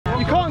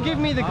can't give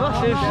me the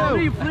glasses. No.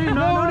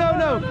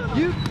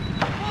 You.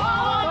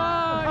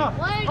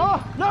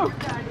 Oh, no.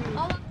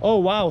 Oh,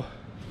 wow.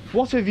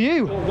 What a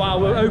view. Oh, wow,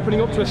 we're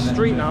opening up to a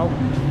street now.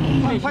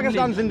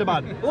 Pakistan's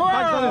Zindabad.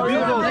 Pakistan is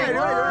beautiful.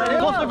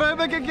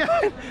 Claustrophobic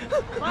again.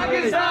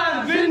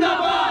 Pakistan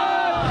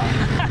Zindabad.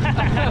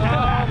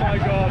 Oh my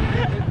God.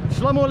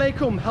 Assalamu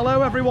alaikum.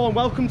 Hello everyone.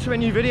 Welcome to a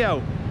new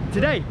video.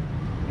 Today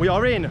we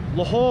are in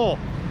Lahore.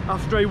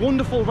 After a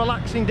wonderful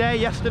relaxing day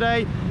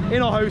yesterday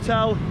in our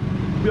hotel,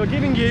 we are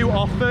giving you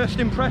our first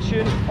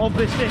impression of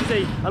this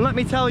city. And let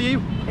me tell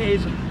you, it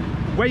is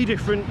way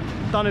different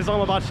than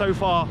Islamabad so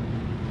far.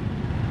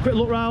 Quick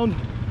look round.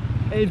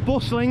 It is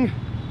bustling.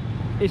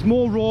 It's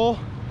more raw.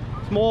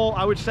 It's more,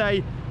 I would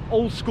say,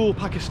 old school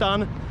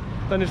Pakistan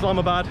than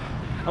Islamabad.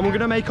 And we're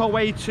going to make our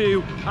way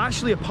to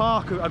actually a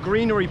park, a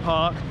greenery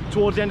park,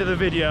 towards the end of the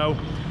video.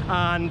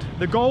 And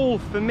the goal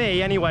for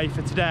me, anyway,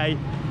 for today,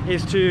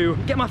 is to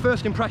get my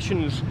first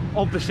impressions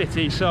of the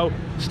city. So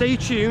stay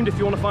tuned if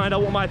you want to find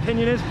out what my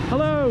opinion is.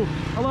 Hello,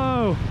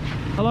 hello,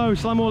 hello,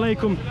 assalamu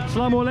alaikum,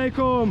 assalamu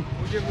alaikum.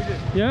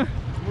 Yeah?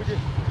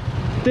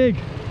 Dig,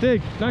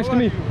 nice to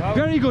meet you.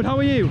 Very good, how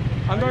are you?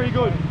 I'm very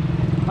good.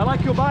 I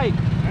like your bike.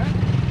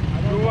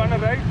 You want to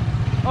ride?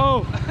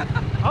 Oh,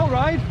 I'll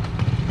ride.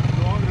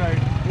 You want to ride?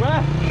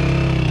 Where?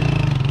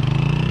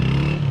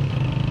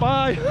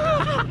 Bye.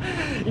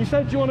 He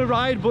said, do you want to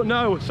ride? But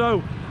no.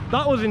 So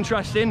that was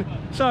interesting.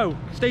 So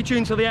stay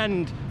tuned till the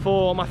end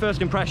for my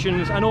first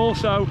impressions. And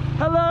also,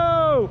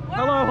 hello,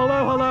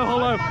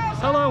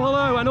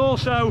 and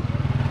also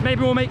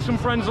maybe we'll make some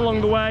friends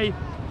along the way,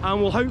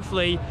 and we'll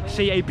hopefully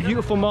see a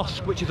beautiful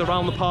mosque which is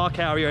around the park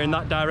area in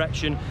that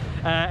direction.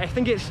 I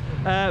think it's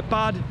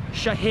Bad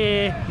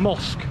Shahir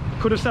Mosque.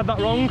 Could have said that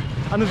wrong.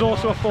 And there's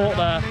also a fort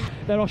there.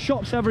 There are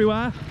shops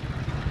everywhere.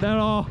 There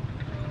are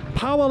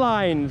power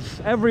lines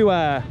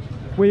everywhere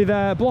with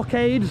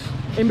blockades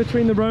in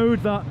between the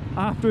road that,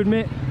 I have to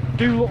admit,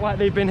 do look like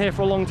they've been here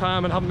for a long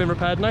time and haven't been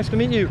repaired. Nice to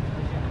meet you.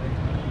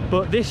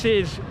 But this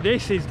is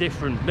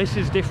different. This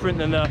is different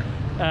than the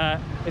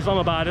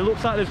Islamabad. It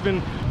looks like there's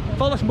been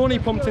far less money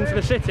pumped into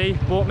the city,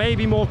 but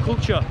maybe more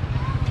culture.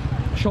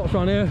 Shops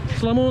around here.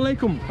 Assalamu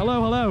alaikum.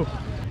 Hello.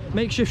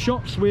 Makeshift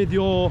shops with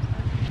you've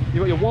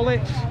got your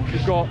wallets,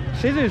 you've got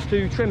scissors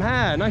to trim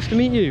hair. Nice to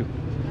meet you.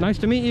 Nice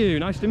to meet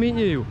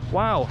you.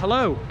 Wow,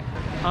 hello.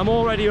 I'm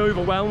already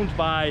overwhelmed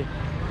by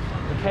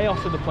the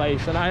chaos of the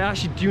place, and I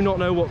actually do not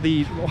know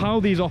how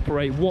these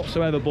operate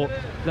whatsoever, but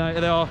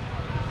they are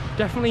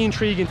definitely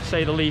intriguing to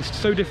say the least.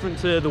 So different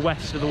to the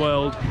west of the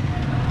world.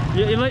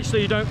 You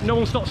literally no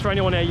one stops for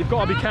anyone here. You've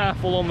got to be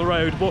careful on the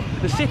road, but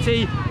the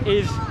city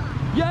is,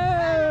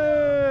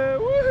 yeah,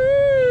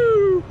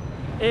 woohoo!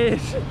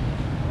 Is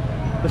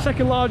the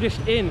second largest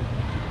in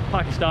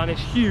Pakistan.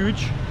 It's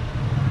huge.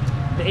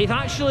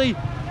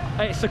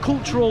 It's a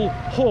cultural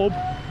hub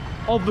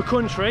of the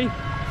country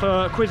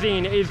for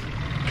cuisine. It is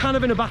kind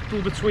of in a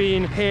battle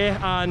between here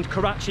and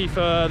Karachi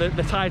for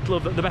the title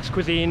of the best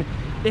cuisine.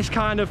 This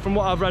kind of, from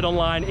what I've read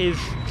online, is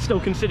still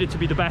considered to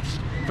be the best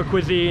for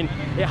cuisine.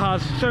 It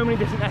has so many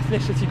different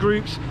ethnicity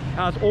groups. It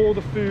has all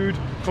the food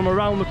from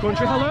around the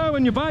country. Hello,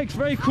 and your bike's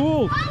very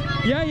cool.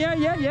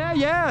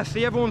 Yeah.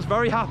 See, everyone's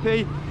very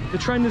happy. The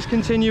trend is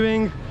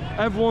continuing.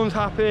 Everyone's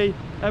happy.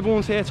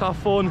 Everyone's here to have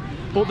fun.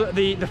 But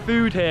the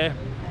food here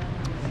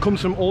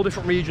comes from all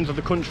different regions of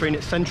the country, and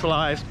it's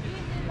centralised,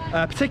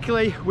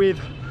 particularly with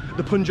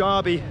the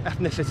Punjabi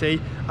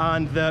ethnicity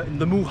and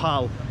the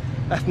Mughal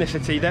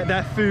ethnicity.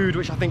 Their food,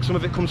 which I think some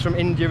of it comes from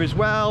India as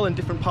well, and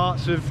different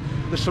parts of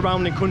the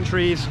surrounding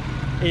countries,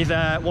 is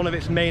one of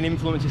its main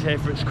influences here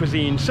for its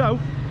cuisine. So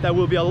there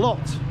will be a lot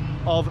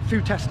of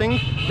food testing,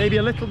 maybe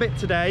a little bit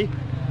today,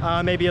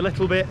 maybe a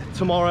little bit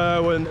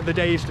tomorrow and the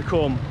days to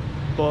come.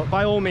 But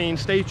by all means,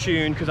 stay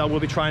tuned, because I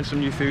will be trying some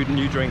new food and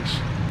new drinks.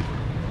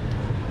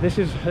 This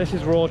is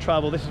raw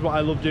travel. This is what I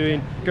love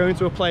doing. Going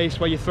to a place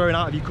where you're thrown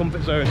out of your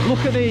comfort zone.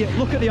 Look at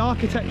the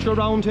architecture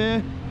around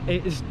here.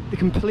 It is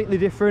completely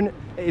different.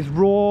 It is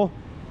raw.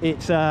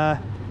 It's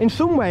in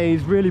some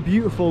ways really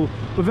beautiful,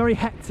 but very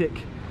hectic.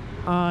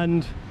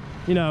 And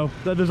you know,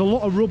 there's a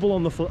lot of rubble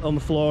on the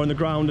floor and the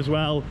ground as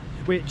well,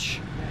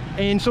 which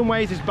in some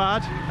ways is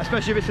bad,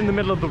 especially if it's in the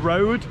middle of the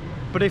road.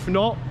 But if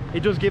not, it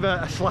does give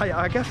a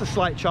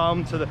slight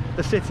charm to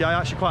the city. I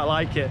actually quite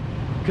like it,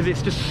 because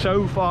it's just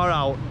so far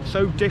out,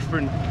 so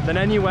different than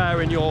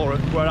anywhere in Europe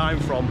where I'm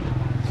from.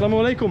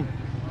 Assalamu alaikum.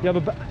 You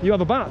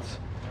have a bat.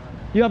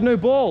 You have no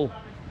ball.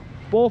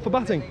 Ball for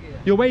batting.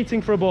 You're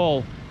waiting for a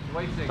ball.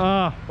 Waiting.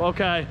 Ah,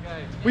 okay.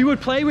 We would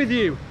play with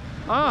you.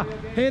 Ah,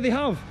 here they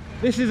have.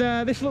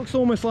 This looks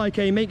almost like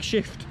a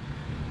makeshift.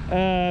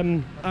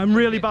 I'm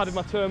really bad with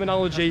my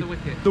terminology.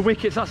 The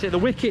wickets. That's it. The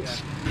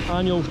wickets.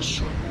 And you'll.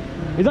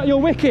 Is that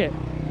your wicket?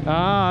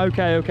 Ah,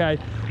 okay.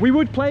 We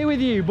would play with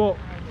you, but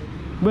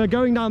we're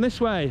going down this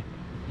way.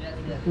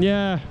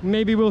 Yeah,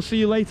 maybe we'll see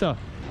you later.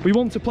 We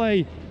want to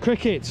play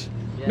cricket.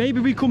 Maybe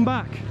we come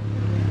back.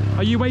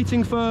 Are you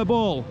waiting for a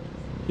ball?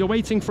 You're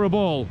waiting for a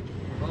ball.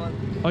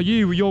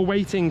 You're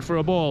waiting for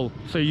a ball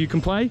so you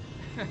can play?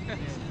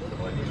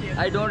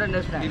 I don't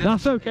understand.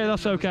 That's okay,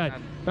 that's okay.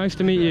 Nice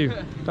to meet you.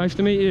 Nice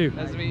to meet you.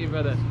 Nice to meet you,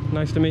 brother.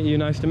 Nice to meet you,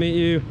 nice to meet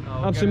you.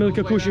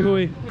 Absamilka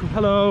kushihui.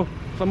 Hello.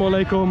 Assalamu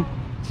alaikum.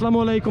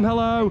 Assalamu alaikum,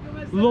 hello.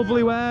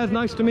 Lovely wares,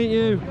 nice to meet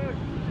you.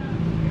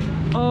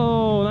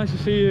 Oh, nice to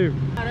see you.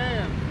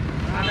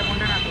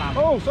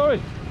 Oh,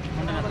 sorry.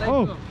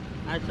 Oh,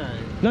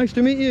 nice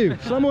to meet you.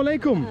 Assalamu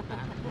alaikum.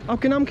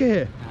 Aapka naam kya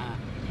hai?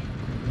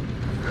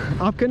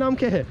 Aapka naam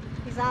kya hai?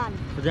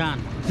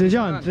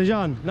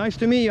 Zajan. Nice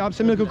to meet you.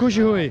 Absamilka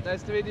kushihui.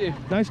 Nice to meet you.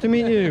 Nice to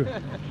meet you.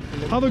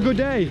 Have a good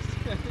day.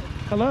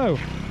 Hello.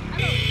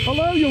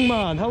 Hello, young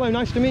man. Hello,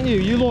 nice to meet you.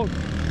 You look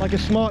like a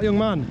smart young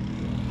man.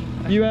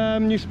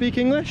 You speak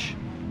English?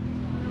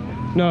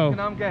 No.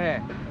 नाम क्या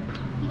है?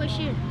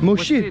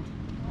 Mushid.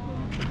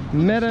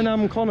 Mera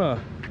naam Connor.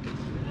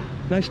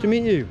 Nice to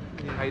meet you.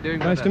 How you doing,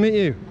 Nice brother? to meet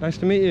you. Nice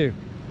to meet you.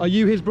 Are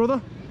you his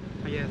brother?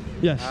 Yes.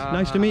 Yes.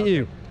 Nice to meet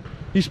you.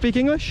 You speak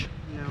English?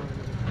 No.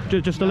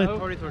 Just a little.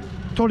 Tori.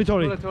 Tori.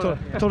 Tori. Look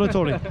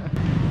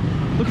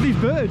at these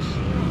birds.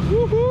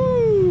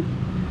 Woohoo!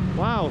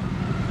 Wow,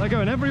 they're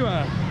going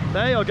everywhere.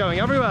 They are going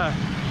everywhere.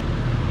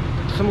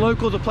 Some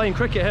locals are playing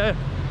cricket here.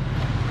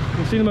 You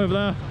can see them over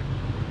there.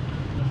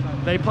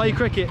 They play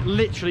cricket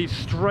literally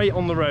straight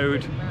on the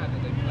road,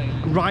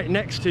 right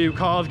next to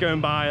cars going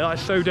by.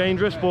 That's so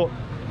dangerous, but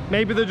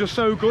maybe they're just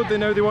so good they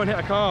know they won't hit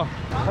a car.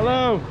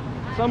 Hello,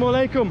 assalamu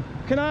alaikum.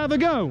 Can I have a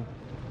go?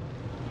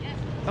 Yes.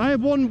 I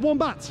have one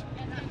bat.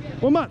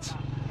 One bat.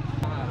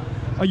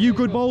 Are you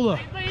good bowler?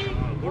 Good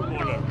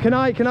bowler.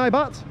 Can I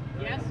bat?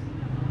 Yes.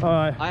 All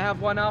right. I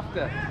have one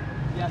after.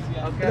 Yes.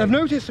 Okay. I've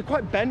noticed they're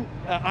quite bent.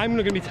 I'm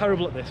going to be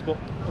terrible at this, but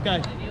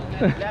okay.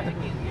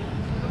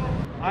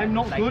 I'm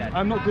not good.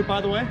 I'm not good, by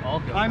the way.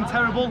 Okay. I'm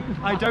terrible.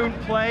 I don't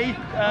play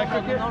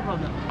cricket. No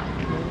problem.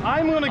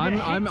 I'm going to get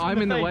hit I'm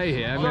in the face. way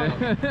here.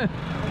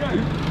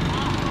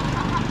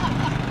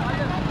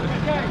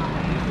 Okay.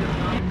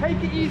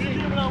 Take it easy.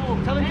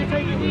 Tell him to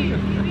take it easy.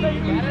 Take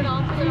it easy.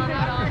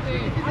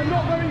 I'm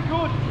not very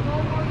good.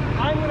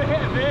 I'm going to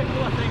hit a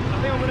vehicle, I think. I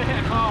think I'm going to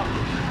hit a car.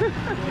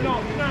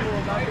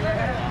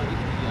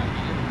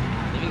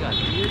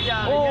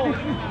 Oh,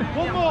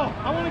 one more.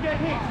 I want to get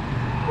hit.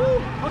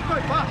 Woo, that's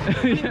quite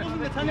fast. It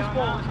wasn't the tennis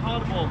ball, it's a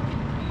hard ball.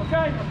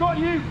 Okay, I've got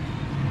you.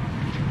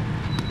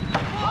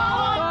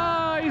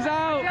 Oh, he's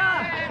out.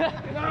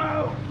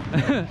 No.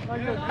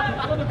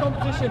 I've got the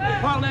competition.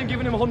 Apparently I'm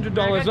giving him $100.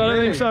 I don't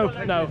think so.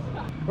 No.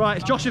 Right,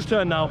 it's Josh's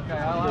turn now. Okay,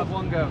 I'll have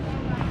one go.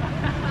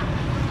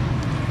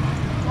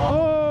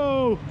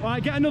 Oh,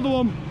 right, get another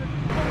one.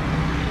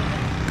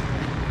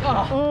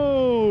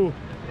 Oh.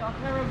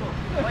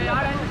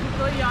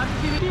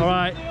 All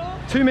right,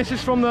 2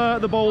 misses from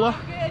the bowler,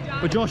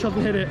 but Josh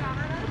hasn't hit it.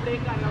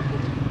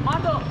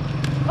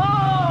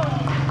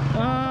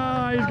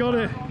 Ah, he's got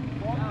it.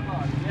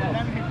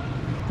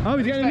 Oh,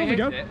 he's getting another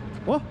go.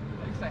 What?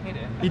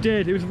 He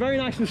did. It was very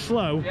nice and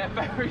slow. Yeah,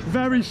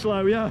 Very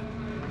slow, yeah.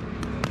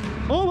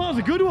 Oh, that was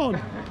a good one.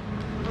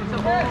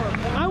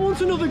 I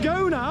want another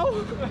go now.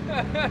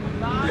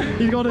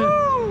 He's got it.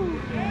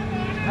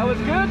 That was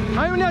good.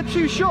 I only had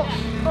 2 shots.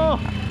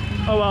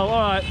 Oh well,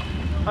 all right.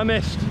 I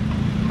missed.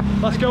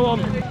 Let's go on.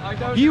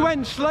 You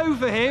went slow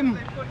for him.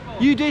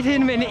 You did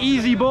him an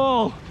easy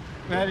ball.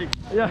 Yeah.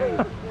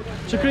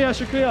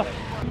 Shukriya.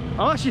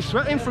 I'm actually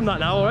sweating from that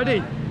now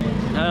already.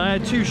 I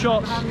had 2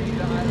 shots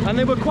and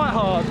they were quite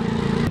hard.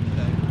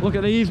 Look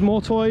at these,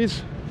 more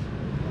toys.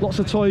 Lots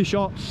of toy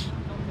shops.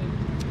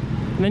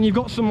 And then you've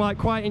got some like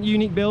quite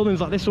unique buildings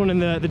like this one in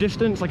the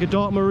distance, like a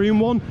dark maroon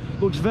one.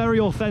 Looks very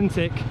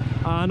authentic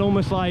and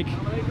almost like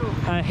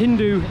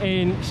Hindu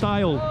in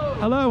style.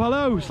 Hello,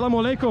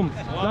 assalamu alaikum.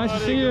 Nice to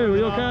see you, are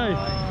you okay?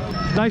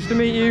 Nice to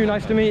meet you,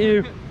 nice to meet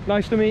you.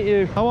 Nice to meet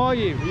you. How are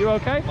you? Are you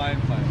okay? Fine.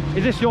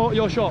 Is this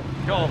your shop?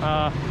 Sure.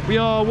 We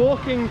are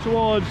walking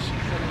towards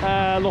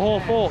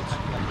Lahore Fort.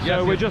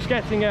 So we're just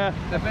getting a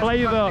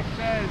flavour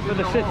for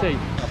the city.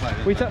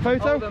 We take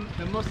photo?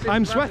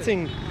 I'm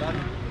sweating.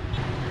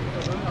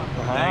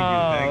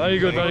 Thank you. Very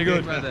good, very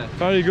good.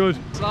 Very good.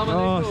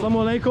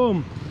 Assalamu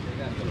alaikum.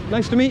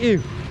 Nice to meet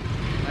you.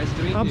 Nice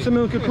to meet you.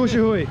 Absamilka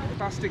kushihui.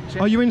 Fantastic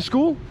Are you in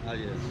school? Yes.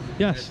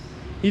 Yes.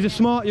 He's a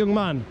smart young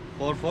man.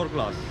 4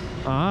 class.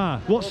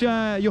 What's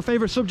your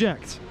favourite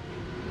subject?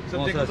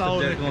 Subject.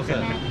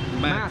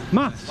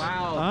 Maths.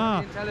 Wow,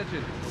 very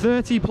intelligent.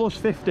 30 plus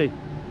 50.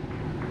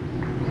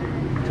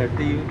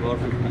 30 or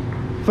 50.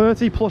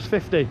 30 plus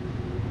 50.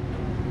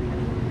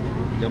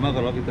 जमा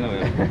करो कितना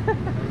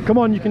होगा? Come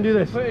on, you can do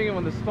this. Putting him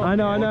on the spot. I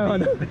know.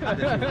 90.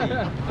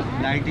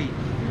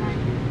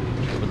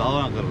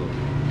 बताओ ना कर लो.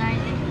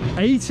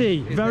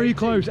 80. Very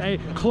close.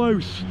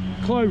 Close.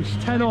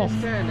 10 off.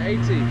 10,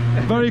 80.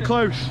 Very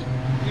close.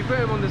 You put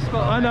him on the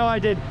spot. I know I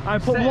did. I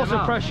put Set lots him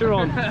of up. pressure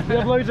on. We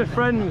have loads of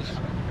friends.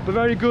 But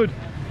very good.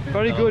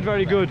 Very good.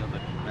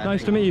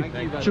 Nice to meet you.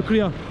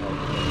 Shukriya.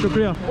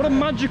 What a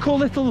magical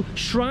little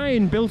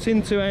shrine built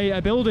into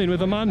a building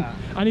with a man.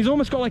 And he's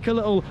almost got like a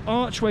little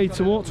archway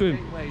to walk to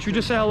him. Should we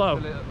just say hello?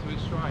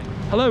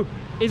 Hello.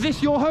 Is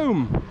this your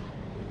home?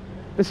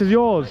 This is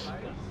yours.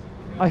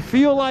 I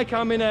feel like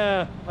I'm in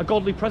a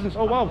godly presence.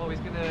 Oh wow. Oh, he's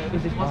gonna.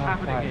 This is what's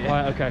happening here.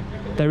 Right, okay.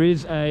 There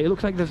is a, it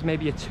looks like there's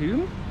maybe a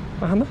tomb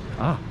behind there.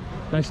 Ah,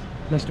 nice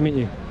to meet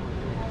you.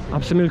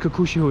 Aapse milkar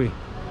khushi hui.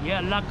 ये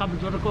अल्लाह का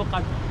बुजुर्ग को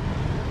कर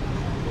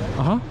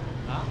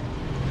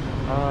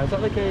Is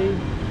that like a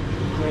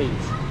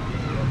grave?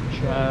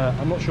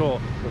 I'm not sure,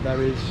 but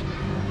there is.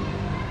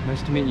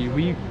 Nice to meet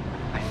you.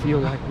 I feel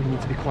like we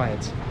need to be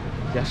quiet.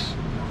 Yes?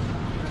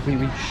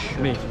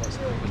 Me.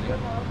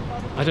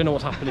 I don't know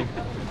what's happening,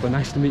 but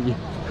nice to meet you.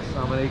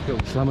 Assalamu alaikum.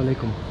 Assalamu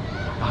alaikum.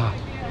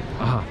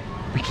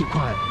 We keep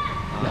quiet.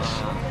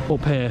 Yes.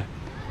 Up here,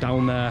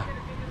 down there.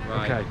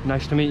 Right. Okay,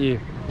 nice to meet you.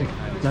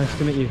 Nice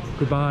to meet you.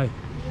 Goodbye.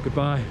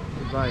 Goodbye.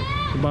 Goodbye.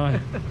 Goodbye.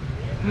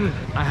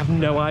 I have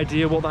no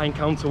idea what that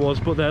encounter was,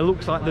 but there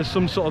looks like there's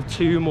some sort of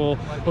tomb or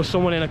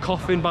someone in a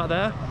coffin back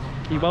there.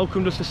 He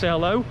welcomed us to say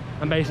hello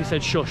and basically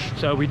said shush,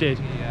 so we did.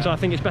 So I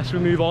think it's best we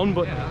move on,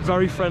 but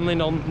very friendly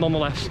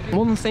nonetheless.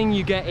 One thing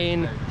you get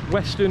in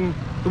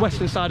the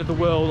western side of the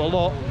world a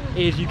lot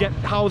is you get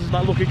houses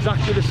that look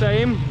exactly the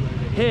same.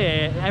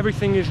 Here,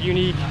 everything is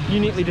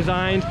uniquely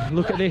designed.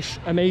 Look at this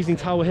amazing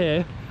tower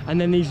here,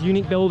 and then these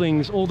unique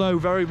buildings, although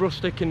very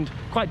rustic and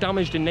quite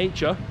damaged in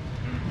nature.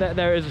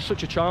 There is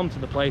such a charm to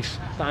the place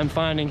that I'm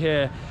finding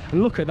here.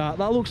 And look at that,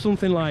 that looks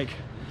something like,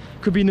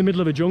 could be in the middle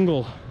of a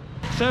jungle.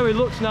 So it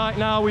looks like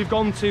now we've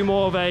gone to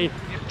more of a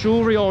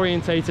jewellery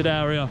orientated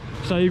area.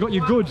 So you've got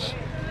your goods,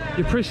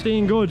 your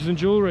pristine goods and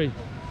jewellery.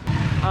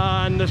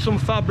 And there's some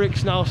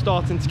fabrics now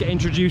starting to get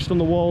introduced on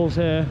the walls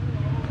here.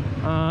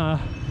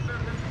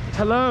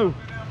 Hello,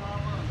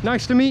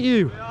 nice to meet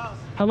you.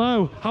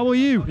 Hello, how are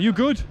you? Are you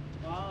good?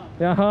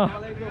 Yeah,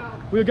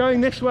 we're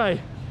going this way.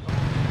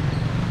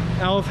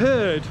 Now I've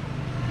heard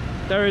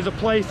there is a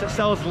place that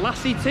sells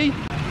lassi tea,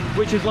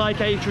 which is like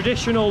a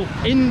traditional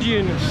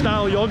Indian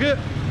style yogurt.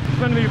 It's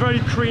going to be very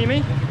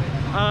creamy,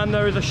 and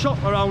there is a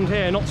shop around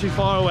here not too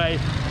far away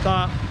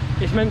that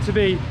is meant to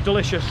be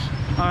delicious,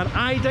 and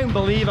I don't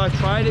believe I've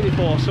tried it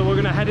before, so we're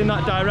going to head in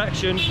that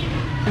direction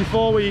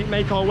before we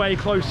make our way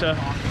closer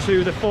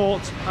to the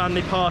fort and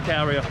the park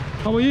area.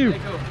 How are you?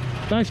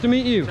 Nice to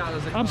meet you.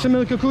 Aapse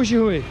milkar khushi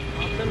hui.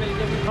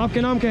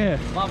 आपके नाम क्या है?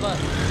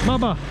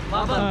 Baba.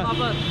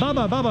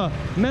 Baba.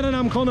 Mera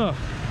naam Connor.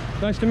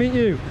 Nice to meet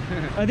you.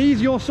 Are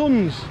these your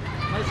sons?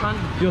 My son.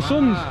 Your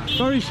sons?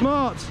 Very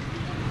smart.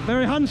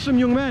 Very handsome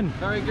young men.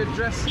 Very good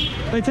dress.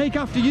 They take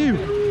after you.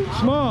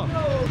 Smart.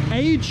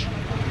 Age?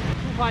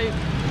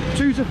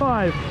 2 to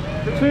 5.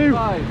 2,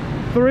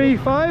 3,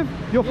 5.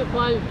 You're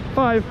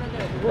 5.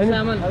 And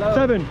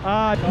 7.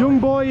 Young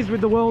boys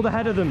with the world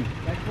ahead of them.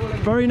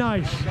 Very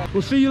nice.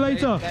 We'll see you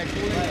later.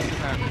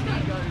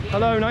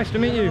 Hello, nice to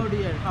meet you.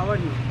 How are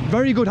you?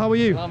 Very good, how are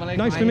you?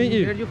 Nice to meet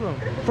Where are you. you from?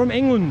 From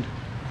England.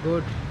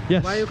 Good.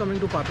 Yes. Why are you coming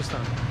to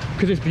Pakistan?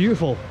 Because it's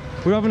beautiful.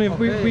 We're having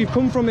we've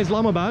come from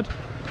Islamabad,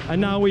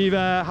 and now we've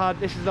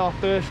this is our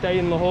first day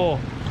in Lahore.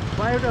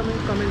 Why are you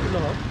coming to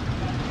Lahore?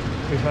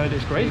 We've heard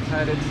it's great. We've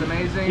heard it's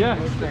amazing. Yeah,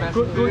 It's the best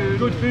good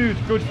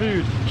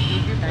food.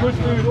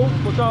 Oh,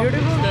 what's up? It's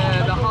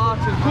the heart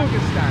of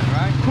Pakistan,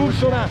 right?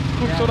 Khubsura.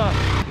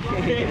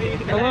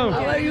 Hello.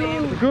 How are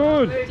you?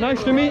 Good.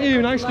 Nice to meet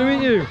you. Nice to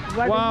meet you.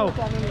 Wow.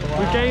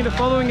 We've gained a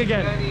following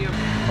again.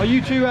 Are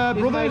you two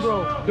brothers?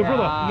 The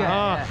brother?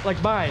 Yeah.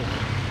 Like bye. You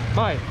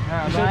say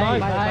Bye. bye?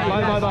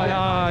 Bye.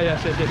 Bye.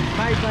 Yes.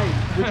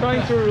 Bye. We're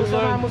trying to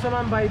learn.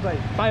 Musaman, bye.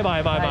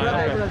 Bye.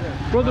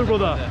 Brother. Okay.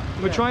 Brother.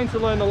 We're trying to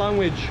learn the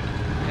language.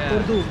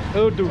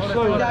 Urdu.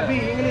 Slowly. Punjabi,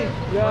 English.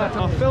 Yeah.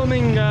 I'm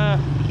filming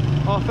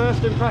our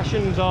first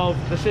impressions of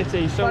the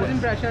city. So First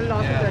impression,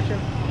 last impression.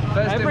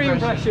 every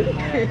impression.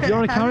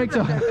 You're a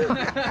character.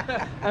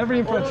 Every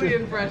impression. All the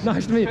impressions.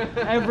 Nice to meet you.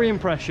 Every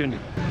impression.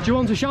 Do you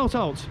want to shout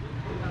out?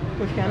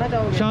 कुछ कहना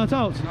चाहोगे? Shout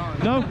out?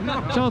 No?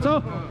 Shout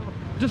out?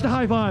 Just a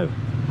high five.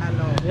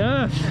 Hello.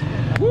 Yes.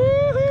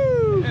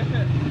 Woohoo!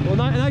 Well,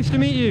 nice to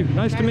meet you.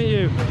 Nice to meet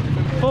you.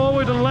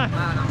 Forward and left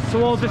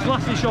towards this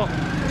lassi shop.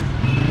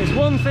 It's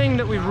one thing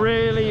that we've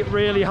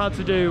really had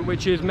to do,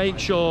 which is make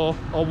sure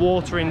our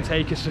water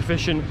intake is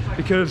sufficient,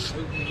 because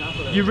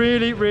you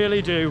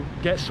really do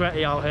get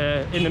sweaty out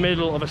here in the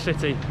middle of a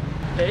city.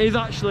 It is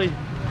actually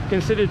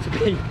considered to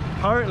be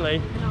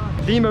apparently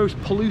the most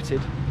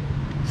polluted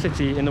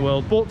city in the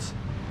world, but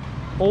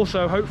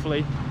also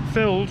hopefully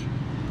filled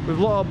with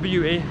a lot of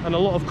beauty and a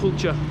lot of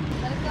culture.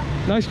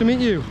 Nice to meet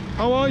you.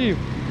 How are you?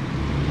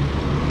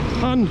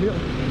 Han,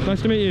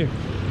 nice to meet you.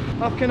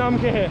 आपके नाम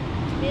क्या है?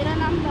 मेरा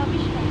नाम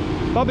बाबिशा।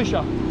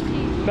 Babisha.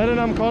 मेरा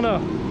नाम Connor.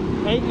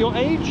 Your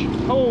age?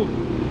 How old?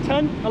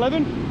 10?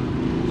 11?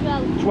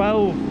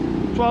 12.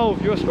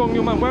 12. You're a strong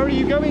young man. Where are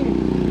you going?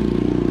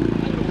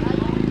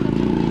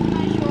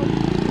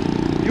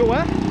 You're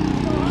where?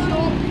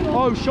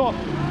 Oh, shop.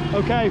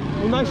 Okay.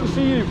 Well, nice to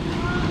see you.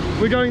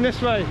 We're going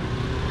this way.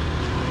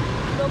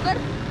 Blogger?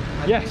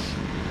 Yes.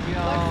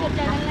 What's your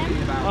channel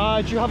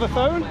name? Do you have a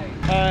phone?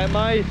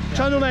 My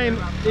channel name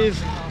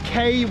is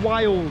K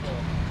Wild.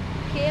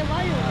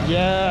 K-Wild.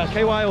 Yeah,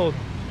 K Wild.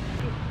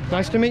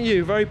 Nice to meet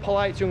you. Very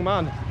polite young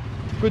man.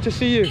 Good to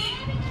see you.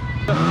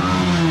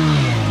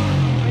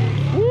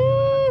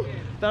 Woo!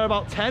 they're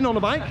about 10 on a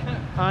bike,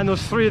 and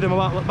there's 3 of them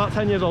about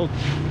 10 years old.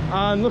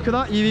 And look at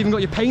that, you've even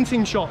got your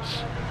painting shops.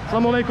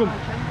 Assalamu alaikum.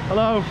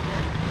 Hello.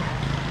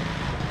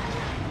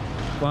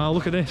 Wow,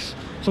 look at this.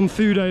 Some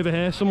food over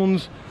here.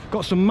 Someone's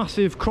got some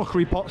massive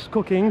crockery pots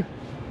cooking.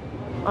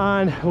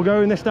 And we'll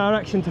go in this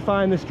direction to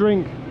find this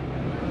drink.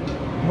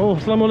 Oh,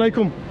 assalamu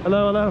alaikum.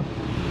 Hello, hello.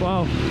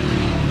 Wow.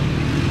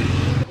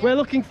 We're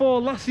looking for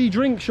Lassie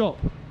Drink Shop.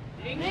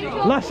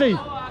 Lassie,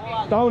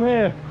 down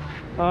here.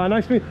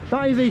 Nice to meet you.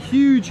 That is a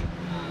huge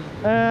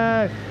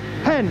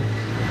hen.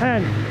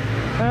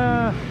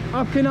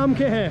 Apkin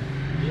amke here.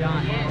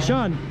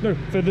 Shan. No,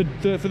 for the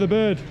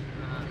bird.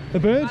 The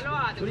bird?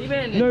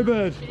 No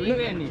bird.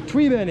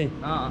 Tweebeni.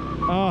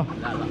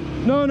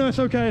 No, it's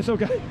okay, it's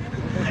okay.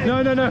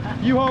 No,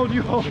 you hold.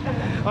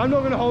 I'm not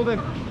going to hold him.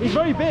 He's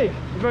very big.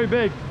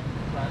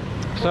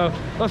 So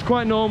that's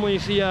quite normal. You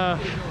see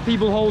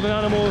people holding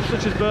animals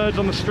such as birds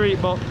on the street,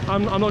 but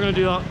I'm not going to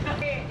do that.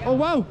 Oh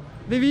wow,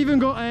 they've even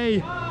got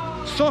a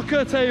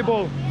soccer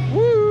table.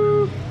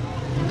 Woo!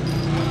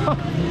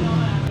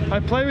 I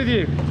play with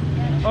you.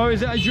 Oh,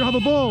 is it? Do you have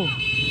a ball?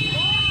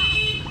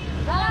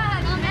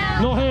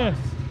 Not here.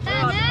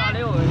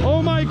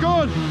 Oh my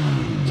god!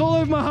 It's all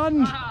over my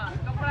hand.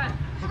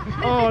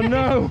 Oh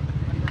no!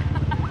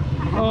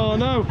 Oh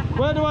no!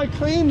 Where do I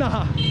clean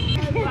that?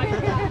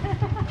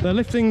 They're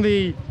lifting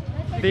the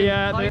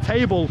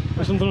table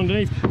or something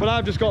underneath, but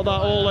I've just got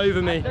that all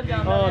over me.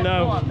 Oh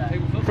no!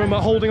 From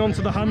holding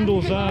onto the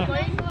handles there.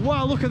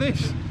 Wow! Look at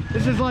this.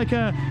 This is like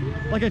a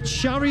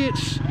chariot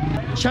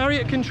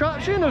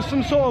contraption or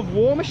some sort of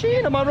war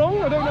machine. Am I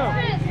wrong? I don't know.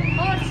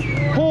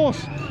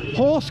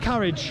 Horse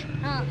carriage.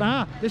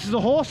 This is a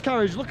horse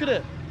carriage. Look at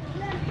it.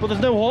 But there's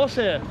no horse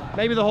here.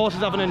 Maybe the horse is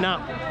having a nap.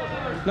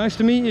 Nice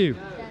to meet you.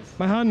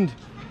 My hand.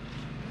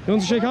 You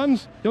want to shake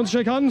hands?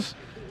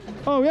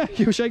 Oh yeah,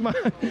 you shake my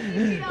hand.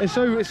 It's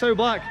so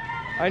black.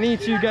 I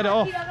need to get it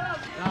off.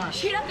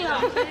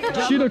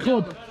 Shida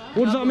Club.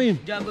 What does that mean?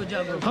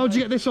 How'd you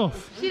get this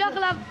off? Shida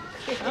Club.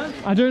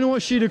 I don't know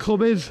what Shida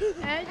Club is.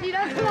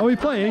 Are we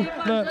playing?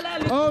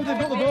 Oh, they've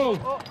got the ball.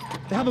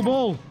 They have a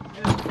ball.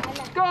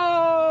 Go!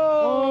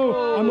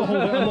 Oh, I'm not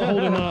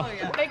holding that.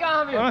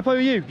 I play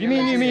with you. Me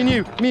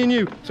and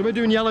you. So we're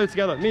doing yellow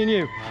together. Me and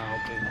you.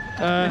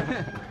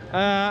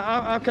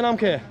 How can I'm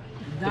here?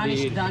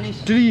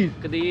 Danish.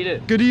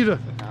 Kadir.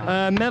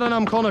 Mera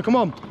naam Connor. Come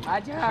on.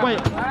 Wait.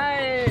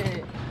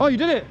 Oh, you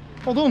did it.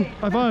 Well done.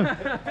 High five.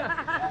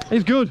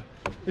 It's good.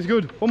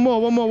 One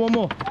more.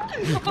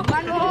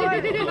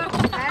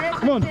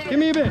 Come on, give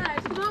me a bit.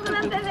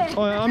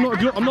 Oh, I'm not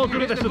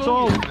good at this at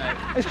all.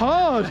 It's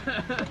hard.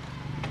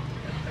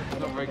 I'm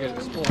not very good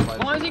at sport.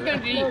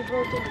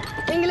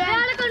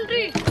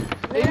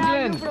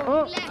 England.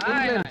 Oh.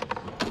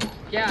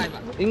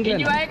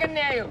 England.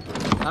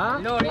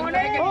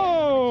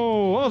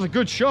 Oh, that was a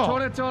good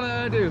shot.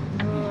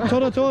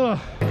 Tora.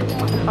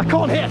 I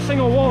can't hit a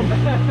single one.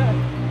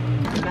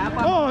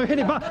 Oh, I hit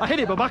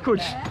it but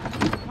backwards.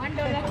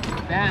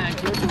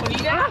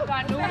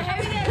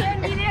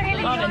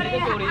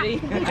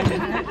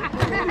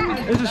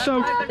 This is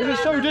so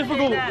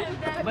difficult.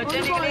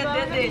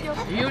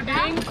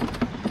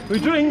 We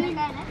drink.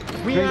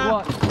 We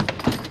what?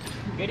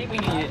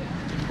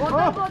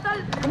 Oh,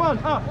 come on.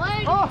 Oh,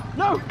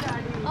 no.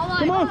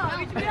 Come on.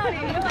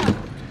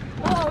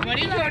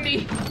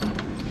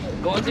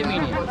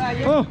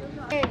 Oh,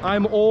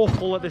 I'm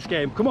awful at this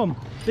game. Come on.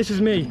 This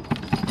is me.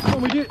 Come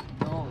on, we do it.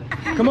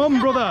 Come on,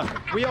 brother.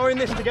 We are in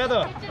this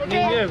together. Me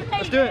and you.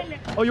 Let's do it.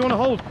 Oh, you want to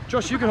hold?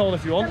 Josh, you can hold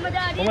if you want.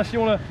 Unless you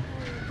want to.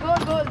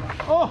 Goal.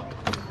 Oh.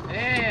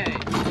 Hey,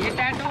 you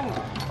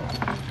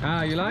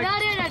tattoo. You like?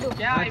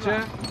 Yes.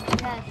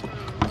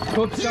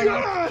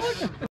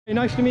 Yes. Hey,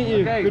 nice to meet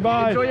you. Okay,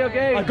 goodbye. enjoy your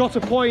game. I got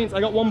a point. I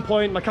got 1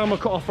 point. My camera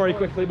cut off very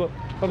quickly, but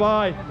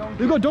bye-bye.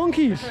 We've got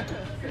donkeys.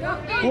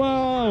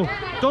 Wow.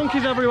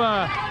 Donkeys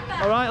everywhere.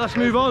 All right, let's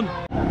move on.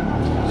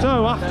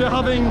 So after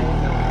having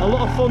a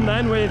lot of fun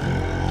then with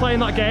playing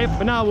that game,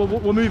 but now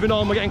we're moving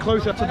on. We're getting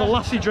closer to the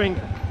Lassie drink.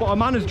 But a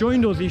man has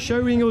joined us. He's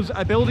showing us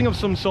a building of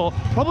some sort.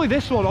 Probably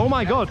this one. Oh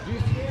my God.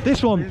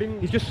 This one.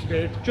 He's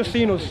just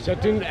seen us.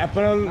 Set in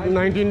April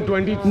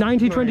 1920.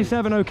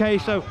 1927. Okay,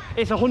 so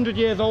it's 100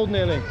 years old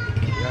nearly.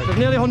 So it's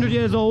nearly 100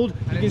 years old.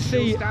 You can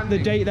see the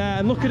date there,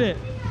 and look at it.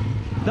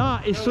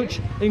 That is such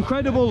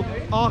incredible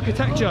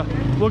architecture.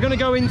 We're going to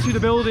go into the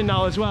building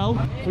now as well.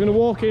 We're going to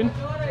walk in.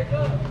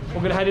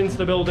 We're going to head into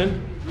the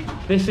building.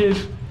 This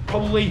is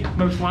probably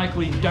most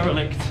likely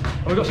derelict.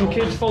 And we've got some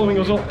kids following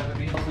us up.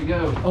 Off we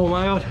go. Oh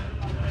my God.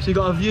 So you've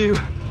got a view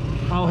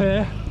out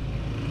here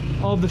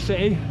of the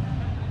city.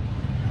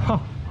 Huh.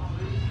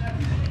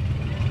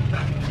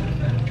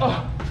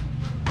 Oh,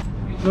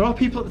 there are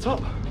people at the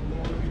top.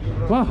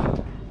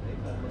 Wow.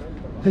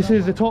 This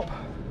is the top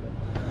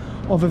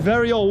of a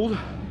very old,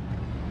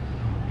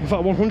 in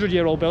fact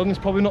 100-year-old building. It's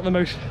probably not the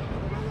most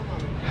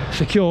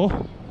secure.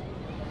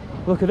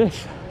 Look at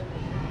this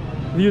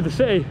view of the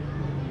city.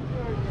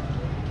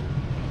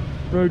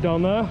 Road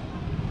down there.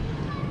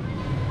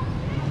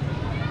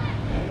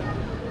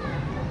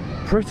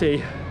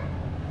 Pretty.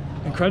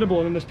 Incredible,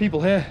 and then there's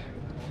people here.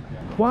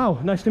 Wow,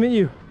 nice to meet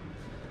you.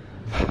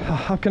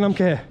 Aapka naam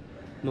kya hai?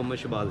 Mohammed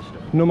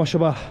Shabazz. Nama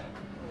Shabah.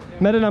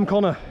 Mera naam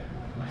Connor.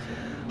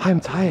 I am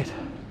tired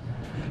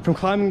from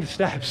climbing the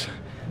steps.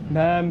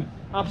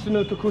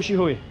 Absolute khushi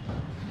hui.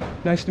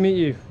 Nice to meet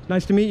you.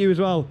 Nice to meet you as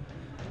well.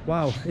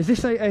 Wow, is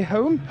this a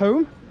home?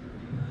 Home?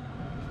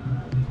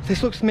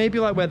 This looks maybe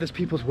like where there's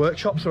people's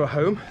workshops or a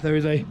home. There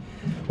is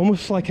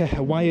almost like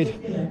a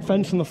wired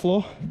fence on the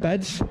floor.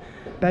 Beds.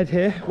 Bed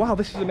here. Wow,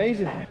 this is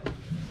amazing.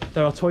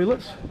 There are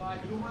toilets.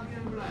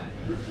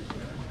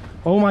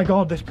 Oh my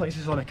god, this place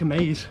is like a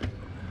maze.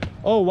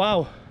 Oh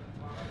wow.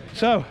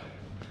 So,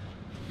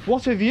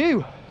 what a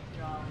view.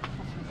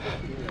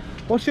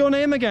 What's your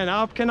name again?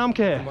 Aapka naam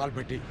kya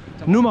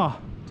hai? Numa.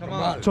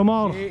 Tamal.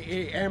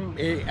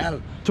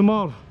 Kamal.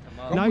 Tamal.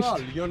 Nice.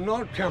 Kamal, you're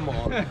not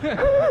Kamal.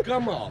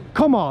 Kamal.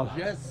 Kamal.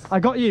 Yes. I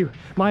got you.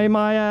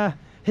 My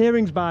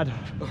hearing's bad.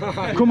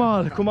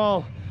 Kamal.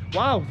 Kamal.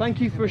 Wow, thank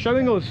you for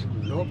showing us.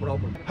 No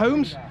problem.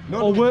 Homes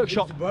No, or no,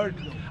 workshop? it's bird.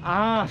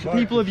 Ah, so Bird.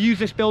 people have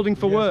used this building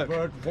for Yes,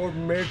 work. bird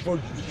made for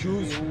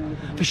shoes.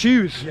 For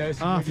shoes? Yes,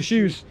 Ah, ladies' for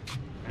shoes.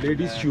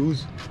 Ladies'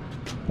 shoes.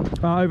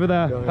 Ah, over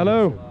there.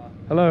 Hello.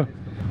 Hello.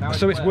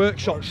 So it's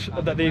workshops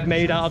that they've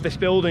made out of this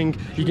building.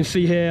 You can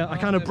see here, I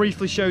kind of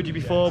briefly showed you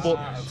before, but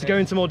to go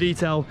into more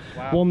detail,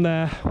 one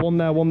there, one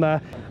there, one there.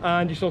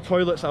 And you saw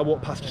toilets that I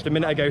walked past just a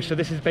minute ago. So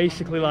this is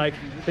basically like,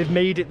 they've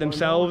made it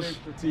themselves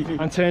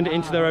and turned it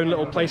into their own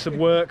little place of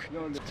work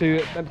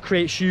to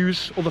create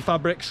shoes, other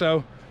fabrics.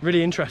 So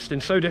really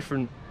interesting, so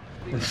different.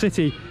 The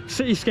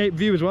cityscape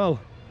view as well.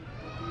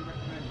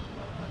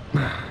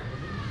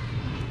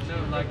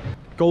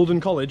 Golden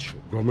College.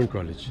 Government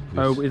college.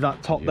 Oh, is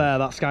that top there?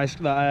 That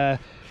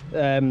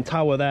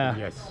tower there?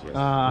 Yes, yes.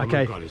 Ah,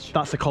 okay. Government college.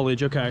 That's the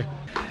college. Okay.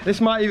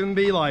 This might even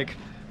be like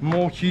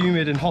more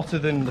humid and hotter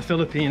than the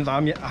Philippines.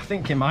 I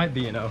think it might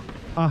be. You know.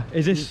 Ah,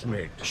 is this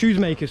shoes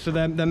makers? So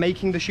they're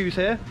making the shoes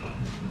here.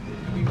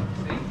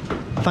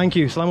 Thank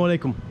you. Assalamu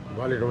alaikum.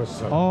 Walaikum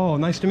assalam. Oh,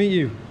 nice to meet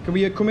you. Can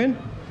we come in?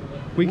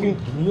 We can.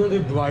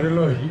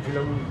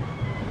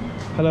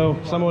 Hello.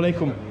 Assalamu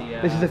alaikum.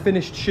 This is a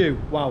finished shoe.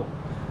 Wow.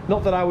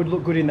 Not that I would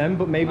look good in them,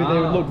 but maybe they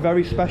would look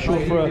very special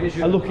for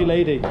a lucky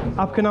lady.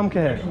 Aapka naam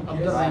kya hai?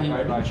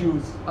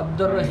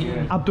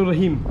 Abdul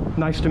Rahim.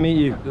 Nice to meet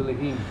you.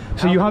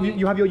 So you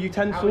have your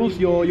utensils,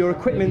 your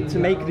equipment to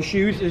make the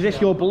shoes. Is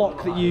this your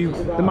block that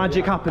the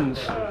magic happens?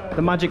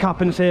 The magic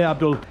happens here,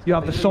 Abdul. You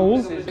have the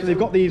sole. So they've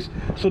got these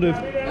sort of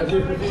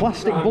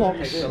plastic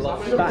blocks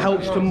that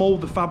helps to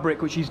mold the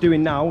fabric, which he's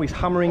doing now. He's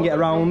hammering it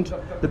around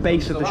the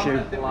base of the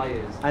shoe,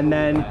 and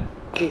then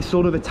it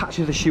sort of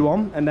attaches the shoe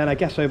on, and then I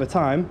guess over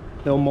time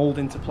they'll mold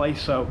into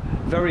place. So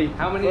very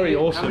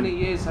awesome. How many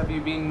years have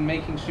you been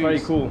making shoes? Very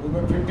cool.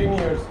 Over 15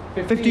 years.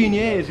 15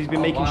 years he's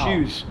been making wow.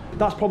 shoes.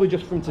 That's probably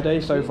just from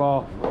today so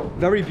far.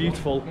 Very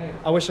beautiful.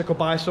 I wish I could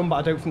buy some, but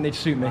I don't think they'd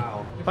suit me.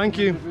 Thank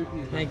you.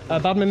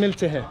 Bad mein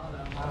milte hai.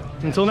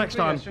 Until next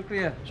time.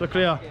 Shukriya.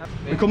 Shukriya.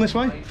 We come this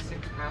way?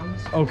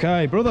 £6.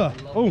 Okay, brother.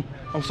 Oh,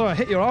 I'm sorry, I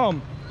hit your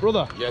arm.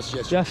 Brother. Yes,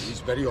 yes. Yes. He's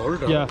very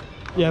old. Yeah,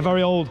 yeah,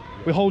 very old.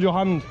 We hold your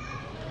hand.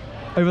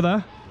 Over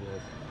there?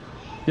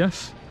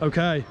 Yes.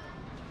 Okay.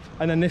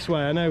 And then this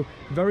way, I know.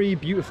 Very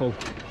beautiful.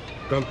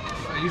 Come.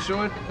 Are you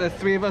sure the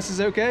three of us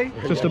is okay?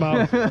 Just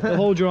about. They'll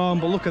hold your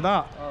arm, but look at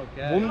that.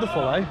 Okay.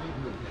 Wonderful, eh?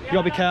 You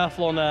gotta be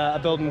careful on a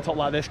building top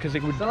like this because it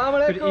could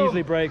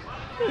easily break.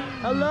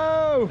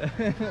 Hello!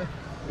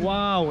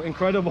 Wow,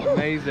 incredible.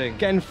 Amazing.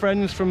 Getting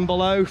friends from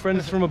below,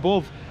 friends from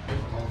above.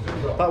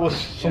 That was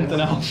something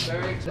else.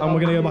 And we're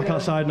gonna go back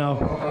outside now.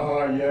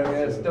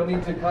 Yes. Don't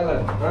need to colour.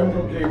 I'm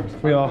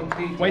complete. We are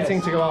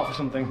waiting to go out for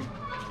something.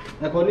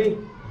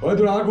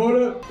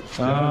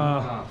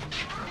 Ah.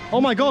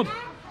 Oh my god,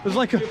 there's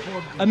like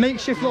a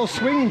makeshift little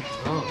swing.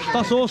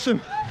 That's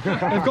awesome.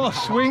 They've got a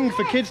swing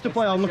for kids to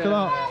play on, look at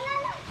that.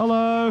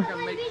 Hello.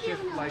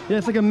 Yeah,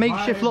 it's like a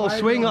makeshift little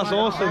swing, that's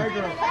awesome.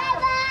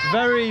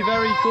 Very,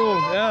 very cool,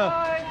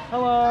 yeah.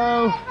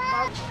 Hello.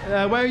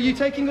 Where are you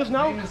taking us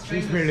now?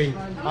 This building.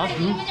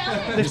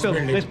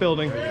 This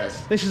building.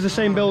 Yes. This is the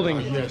same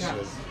building. Yes,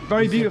 yes.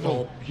 Very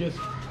beautiful. Yes.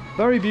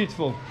 Very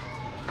beautiful.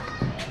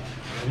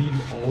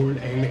 Very old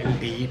and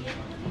deep.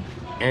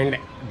 And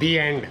the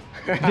end.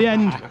 The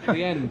end.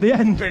 The end. The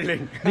end.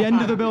 Building. The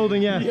end of the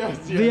building, yeah. Yes,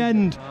 yes. The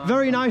end.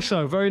 Very nice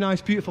though. Very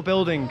nice, beautiful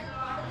building.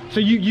 So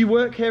you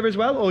work here as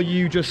well, or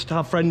you just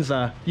have friends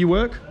there? You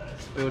work?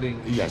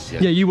 Building. Yes,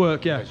 yes. Yeah, you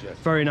work, yeah. Yes, yes.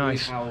 Very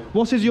nice.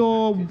 What is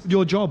your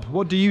job?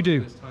 What do you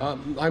do?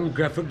 I'm a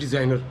graphic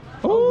designer.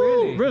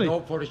 Oh, really?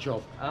 No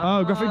Photoshop.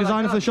 Oh, graphic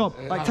designer for the shop.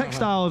 Like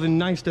textiles and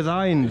nice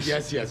designs.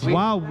 Yes, yes.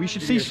 Wow, we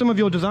should see some of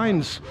your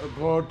designs.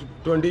 About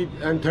 20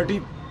 and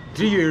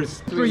 33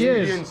 years. 3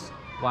 years. Experience.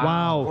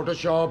 Wow.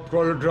 Photoshop,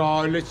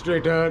 CorelDRAW,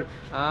 Illustrator,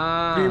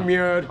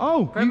 Premiere.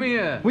 Oh,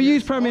 Premiere. We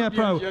use Premiere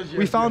Pro. yes, yes,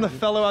 We found yes. a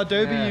fellow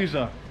Adobe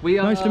user. We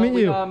are, Nice to meet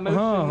we you. are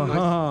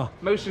Ah,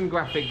 motion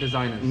graphic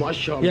designers.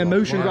 Mashallah. yeah,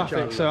 motion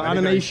Mashallah. graphics, so Very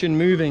animation,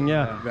 moving,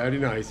 yeah. Nice. Very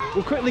nice.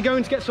 We're quickly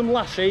going to get some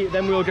lassi,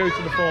 then we'll go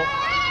to the fort.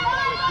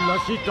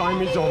 lassi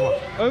time is over.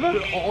 Over?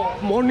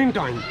 Morning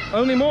time.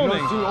 Only morning?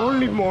 Lassi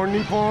only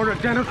morning for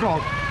 10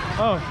 o'clock.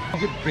 Oh,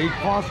 It's a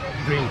breakfast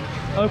drink.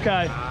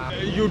 okay.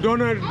 You don't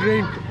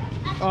drink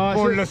for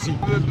so- lassi.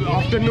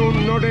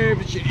 Afternoon, not a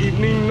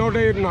evening, not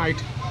a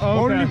night.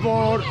 Only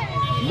for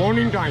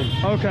morning time.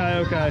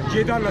 Okay.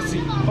 Jeda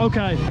lassi.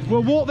 Okay,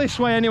 we'll walk this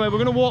way anyway.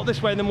 We're going to walk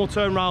this way and then we'll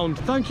turn round.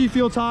 Thank you for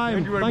your time.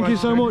 Thank you very Thank you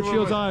much. so Thank much you for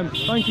your very time.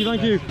 Thank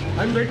you.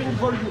 I'm waiting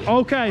for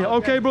you.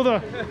 Okay,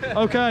 brother.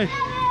 Okay.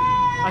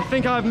 I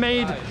think I've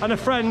made a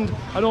friend,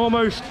 and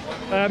almost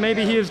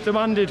maybe he has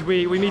demanded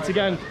we meet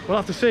again. We'll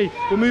have to see.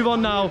 We'll move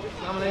on now.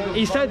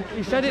 He said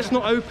it's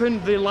not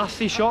open, the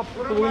lassi shop,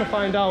 but we're going to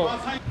find out.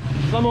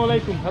 Assalamu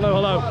alaikum.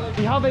 Hello.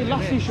 We have a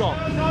lassi shop.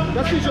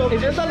 Lassi shop.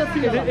 Is it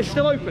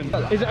still open?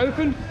 Is it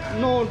open?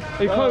 No.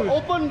 Are you closed?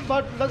 Open,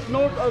 but that's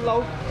not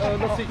allowed.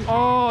 Lassi.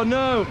 Oh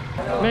no.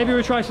 Maybe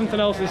we try something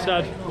else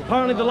instead.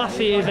 Apparently the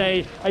lassi is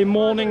a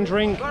morning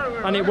drink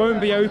and it won't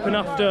be open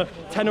after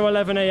 10 or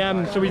 11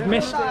 a.m. So we've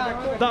missed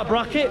that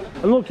bracket.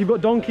 And look, you've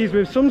got donkeys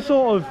with some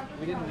sort of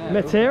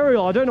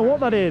material. I don't know what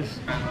that is.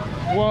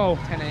 Whoa.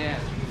 10 a.m.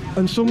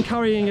 And some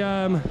carrying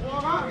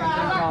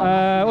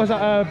what's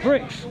that?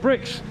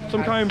 Bricks.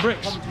 Some carrying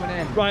bricks.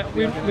 Right,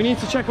 we need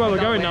to check where we're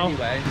going now. All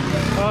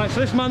right, so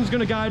this man's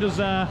going to guide us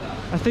there.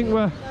 I think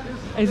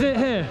is it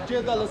here?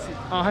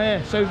 Ah,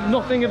 here. So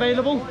nothing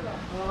available?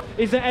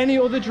 Is there any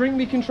other drink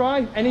we can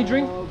try? Any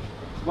drink?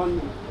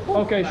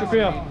 Okay,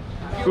 shukriya.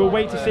 We'll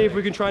wait to see if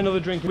we can try another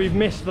drink. We've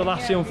missed the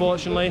lassi,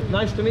 unfortunately.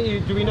 Nice to meet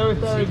you. Do we know if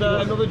there is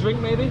another drink,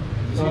 maybe?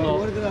 Or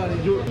not?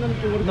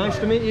 Nice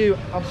to meet you.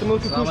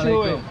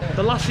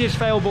 The lassi has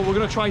failed, but we're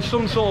going to try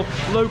some sort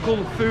of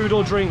local food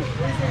or drink.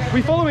 Are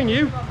we following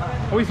you?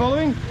 Are we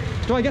following?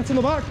 Do I get in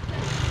the back?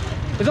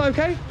 Is that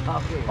okay?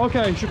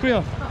 Okay,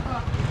 shukriya.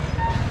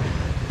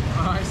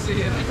 I see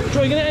it.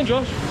 Josh, you get in,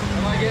 Josh?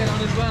 Am I getting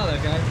on as well,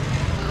 okay?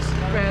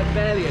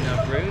 Barely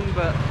enough room,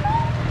 but I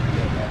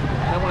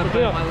don't want to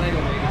put my leg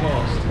on the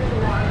exhaust.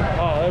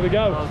 Oh, there we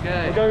go.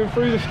 Okay. We're going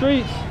through the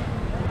streets.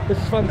 This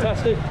is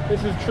fantastic.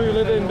 This is true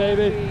living,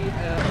 baby.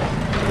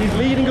 He's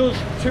leading us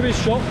to his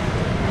shop,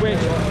 which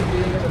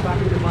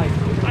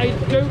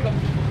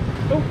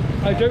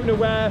I don't know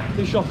where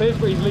his shop is,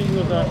 but he's leading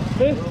us there.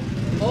 Here?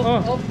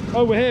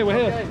 Oh, we're here.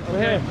 We're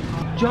here.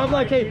 Do you have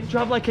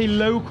like a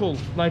local,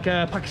 like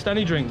a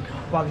Pakistani drink?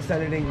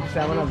 Pakistani drink,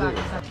 7 of it.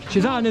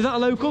 Shazan, is that a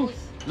local?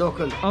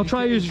 Local. I'll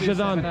try use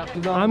Shazan.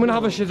 I'm gonna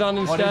have a Shazan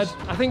instead.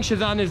 I think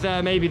Shazan is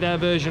maybe their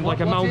version of like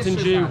a Mountain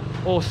Dew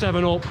or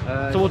 7-Up.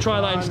 So we'll try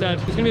that instead.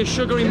 It's gonna be a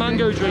sugary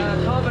mango drink.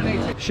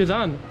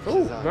 Shazan.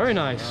 Oh, very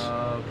nice.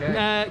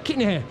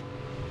 Kitney here.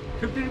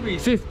 50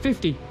 rupees.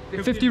 50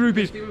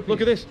 rupees.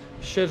 Look at this.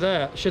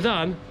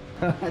 Shazan.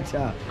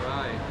 Acha.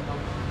 Right.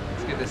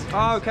 Let's get this.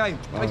 Oh, okay.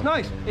 It's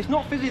nice. It's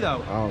not fizzy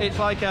though. It's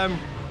like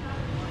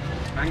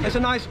it's a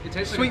nice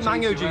sweet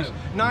mango juice.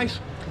 Nice,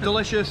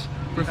 delicious,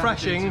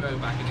 refreshing,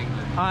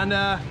 and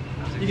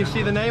you can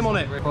see the name on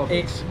it.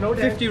 It's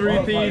 50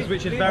 rupees,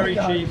 which is very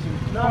cheap.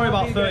 Probably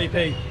about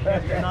 30p.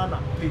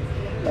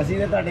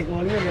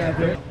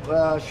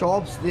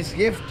 Shops, this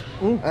gift,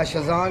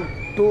 Shazan,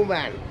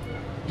 2-man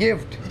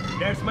gift.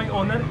 That's my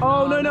honor.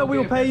 Oh no,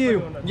 we'll pay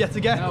you yet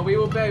again. No, we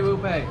will pay.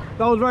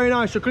 That was very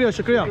nice.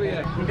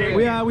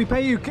 Shukriya. We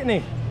pay you,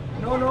 Kitney.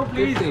 No,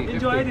 please. 50.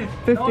 Enjoy this.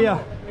 50,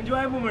 yeah.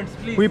 Enjoy moments,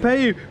 please. We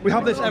pay you. We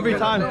have this every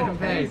time.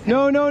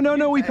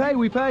 No. We pay.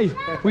 We pay.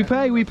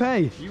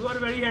 You are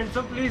very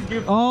handsome. Please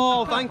give.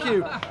 Oh, thank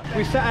you.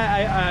 We set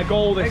a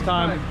goal this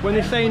time. When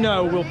they say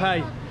no, we'll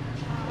pay.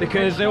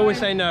 Because they always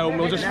say no, and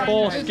we'll just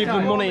give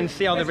them money and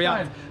see how they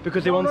react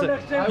because they want it.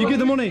 You give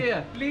the money.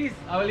 Here. Please,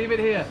 I will leave it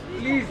here.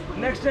 Please,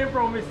 next time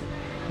promise.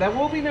 There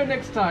will be no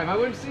next time. I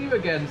won't see you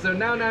again. So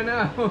now.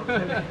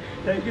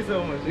 Thank you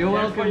so much. You're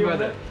welcome,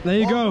 brother. There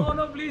you go.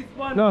 No, please,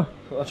 one. No.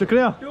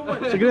 Shukriya. Too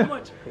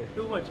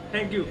much.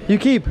 Thank you. You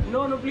keep.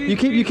 No, please. You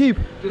keep.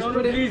 Just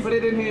put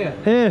it in here.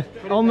 Here,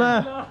 on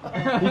there.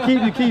 You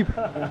keep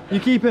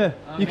it.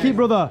 You keep,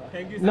 brother.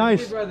 Thank you,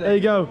 Nice. There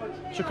you go.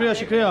 Shukriya.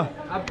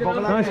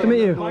 Nice to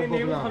meet you. My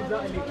name is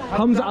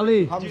Hamza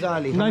Ali. Hamza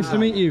Ali. Nice to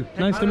meet you.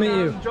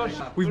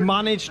 We've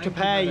managed to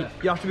pay.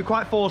 You have to be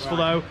quite forceful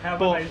though.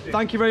 But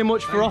thank you very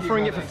much for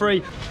offering it for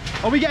free.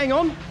 Are we getting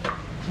on?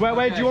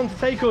 Where do you want to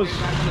take us?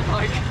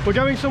 We're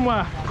going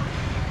somewhere.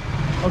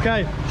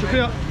 Okay.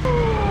 Shukriya.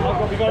 I've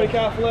got to be very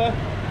careful there.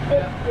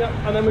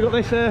 Yeah. And then we've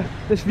got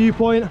this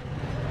viewpoint.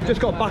 Just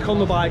got back on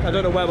the bike. I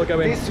don't know where we're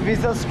going. This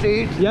Visa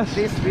Street. Yes.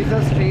 This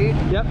Visa Street.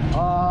 Yep.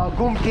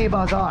 Gumti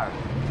Bazaar.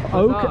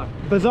 Okay.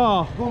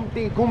 Bazaar.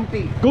 Gumti.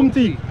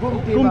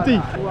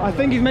 I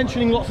think he's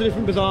mentioning lots of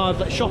different bazaars,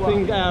 like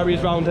shopping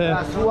areas around here.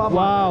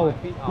 Wow.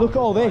 Look at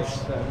all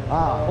this.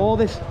 All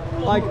this,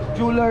 like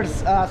Jewelers,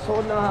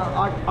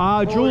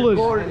 Sona, jewelers.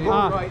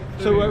 Gold.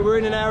 So we're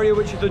in an area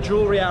which is the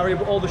jewellery area,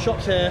 but all the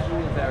shops here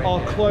are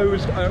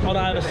closed on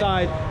either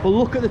side. But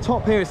look at the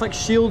top here, it's like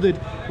shielded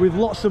with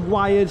lots of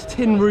wires,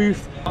 tin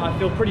roof. I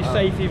feel pretty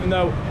safe, even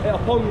though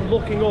upon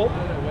looking up,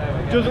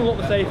 it doesn't look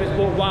the safest,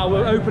 but wow,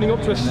 we're opening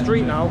up to a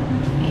street now.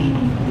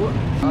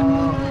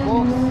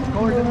 Mosque,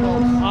 golden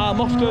mosque. Ah,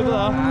 mosque over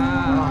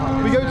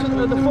there. We go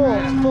to the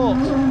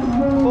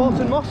fort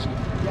and mosque.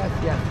 Yes,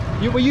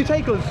 yes. Will you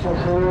take us? You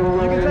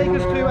can take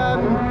us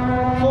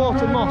to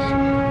fort and mosque.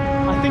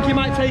 I think you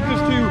might take us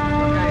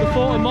to the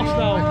fort and mosque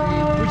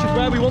now, which is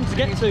where we want to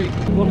get to.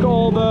 Look at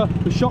all the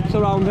shops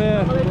around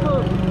here.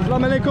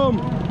 Assalamu alaikum.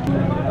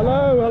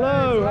 Hello,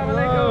 hello,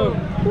 hello.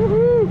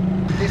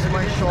 Woohoo. This is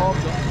my shop.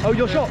 Oh,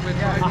 your shop?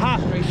 Aha.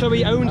 So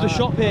he owns a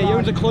shop here. He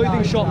owns a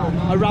clothing shop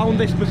around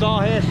this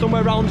bazaar here,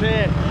 somewhere around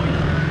here.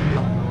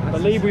 I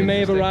believe we may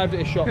have arrived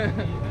at his shop.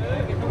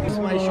 This is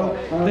my shop.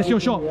 This your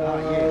shop?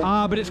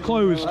 Ah, but it's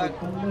closed.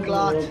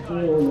 Cloth,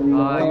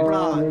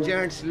 kapra,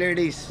 gents,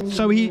 ladies.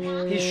 So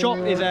his shop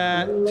is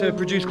to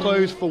produce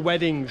clothes for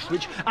weddings,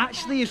 which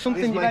actually is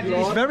something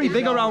is very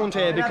big around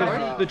here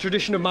because the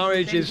tradition of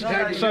marriage is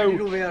so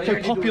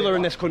popular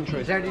in this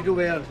country. Ready to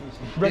wear.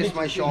 This is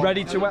my shop.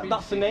 Ready to wear.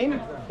 That's the name?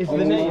 Is the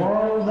name?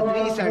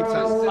 Adli and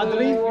Sons.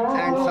 Adli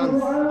And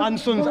Sons. and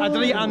Sons.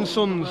 Adli and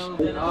Sons.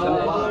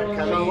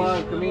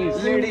 Shalwar,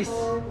 kameez. Ladies.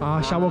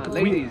 Ah, shower.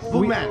 Ladies.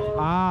 Woman.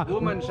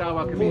 Woman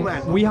shower kameez.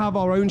 Woman. We have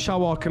our own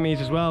shower kameez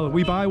as well.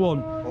 We buy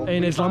one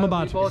in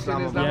Islamabad.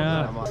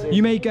 Yeah.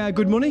 You make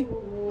good money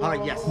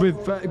Yes. with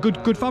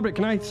good fabric.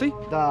 Can I see?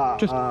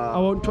 Just I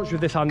won't touch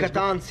with this hand.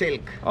 Katan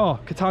silk. Oh,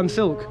 Katan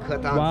silk.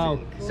 Katan Wow.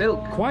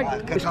 silk. Quite.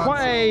 It's Katan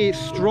quite a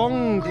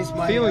strong This is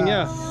my, feeling.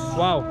 Yeah.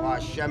 Wow.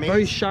 Shameez.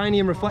 Very shiny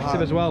and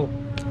reflective as well.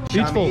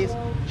 Beautiful.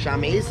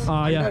 Shameez.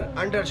 Yeah.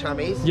 Under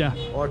shameez. Yeah.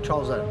 Or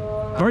trouser.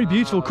 Very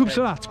beautiful.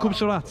 Kubsurat.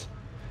 Kubsurat.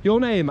 Your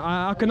name?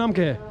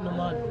 Akanamke.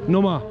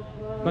 Noma.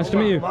 Nice to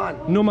meet you.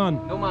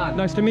 Numan. Numan.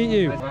 Nice to meet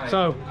you.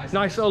 So,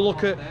 nice little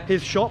look at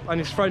his shop and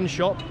his friend's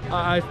shop.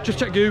 I've just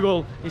checked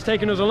Google. He's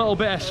taken us a little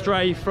bit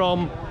astray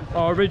from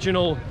our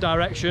original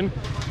direction.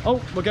 Oh,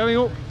 we're going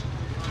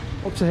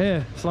up to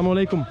here. Assalamu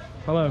alaikum.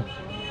 Hello.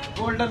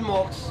 Golden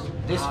mosques.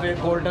 This way,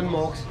 golden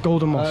mosques.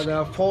 Golden mosque. There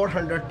are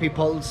 400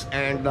 peoples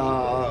and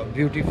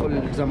beautiful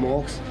the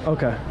mosques.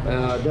 Okay.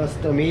 Just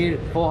Amir.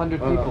 400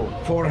 people.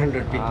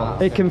 400 people.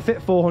 It can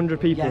fit 400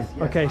 people. Yes,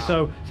 yes. Okay,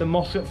 so it's a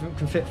mosque that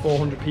can fit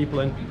 400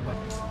 people in.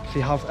 So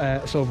you have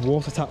sort of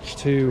water attached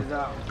to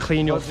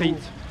clean your feet.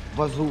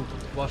 Wazoo.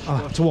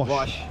 To wash.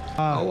 Wash.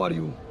 How are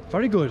you?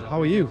 Very good.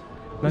 How are you?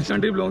 Which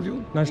country belongs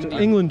you? Nice to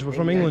England. We're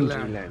from England.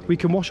 England. We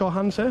can wash our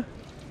hands here.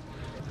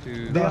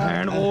 The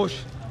hand wash,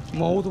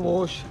 mouth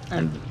wash,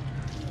 and the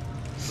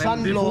foot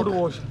Sunblock.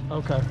 wash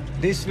Okay.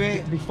 This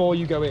way. Before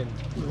you go in.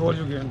 before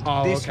you get.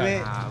 Oh, This okay.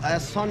 way, a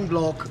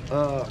sunblock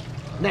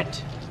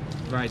net.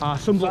 Sunblock net.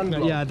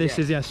 Sunblock, Yeah, this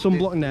yeah. is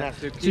sunblock net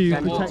This- to keep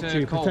protect water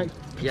you, cold.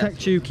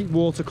 protect you, keep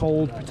water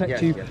cold, protect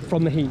Yes, you yes.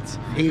 from the heat.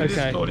 Heat. Okay.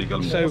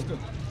 Historical So mosque.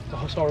 the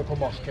historical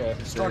mosque here.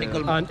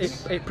 Historical And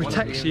it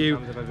protects you,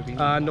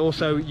 and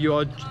also you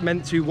are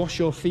meant to wash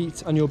your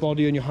feet and your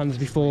body and your hands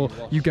before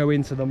you go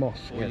into the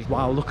mosque.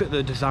 Wow, look at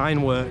the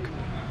design work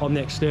on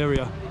the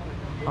exterior.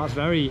 That's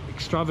very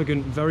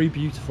extravagant, very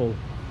beautiful.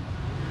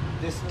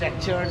 This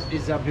texture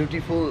is a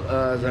beautiful,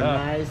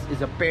 nice,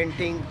 is a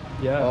painting.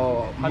 Yeah.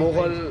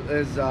 Mughal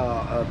is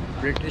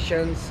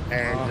Britishans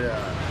and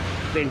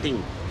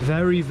painting.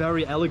 Very,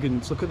 very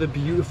elegant. Look at the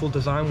beautiful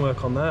design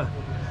work on there.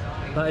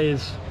 That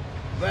is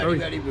Very,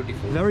 very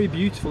beautiful. very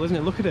beautiful, isn't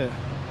it? Look at it.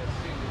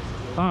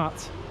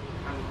 That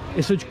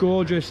is such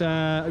gorgeous,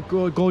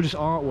 gorgeous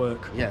artwork.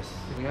 Yes.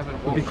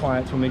 We'll be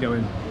quiet when we go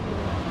in.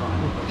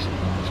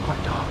 It's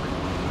quite dark.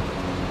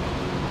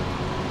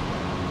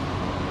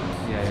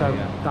 So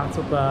that's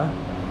up there.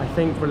 I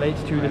think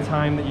relates to the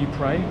time that you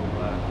pray.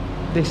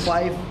 This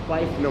Five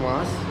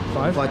namaz.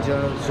 Five?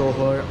 Fajr,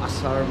 Zohar,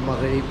 Asar,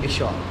 Maghrib,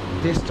 Isha.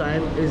 This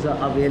time is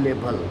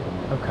available.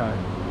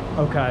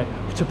 Okay,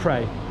 to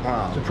pray.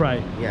 Ah. To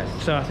pray. Yes.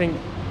 So I think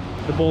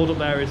the board up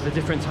there is the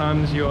different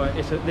times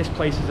this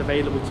place is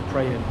available to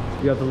pray in.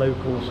 You have the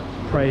locals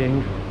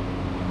praying,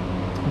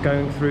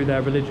 going through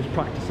their religious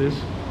practices.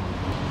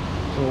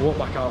 So we'll walk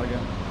back out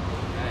again.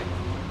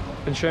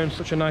 Been shown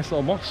such a nice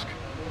little mosque.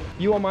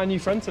 You are my new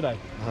friend today.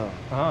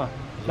 Ah,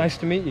 nice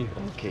to meet you.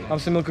 Okay.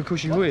 Have some milk and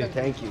kushi hui.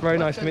 Thank you. Very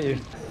nice to meet you.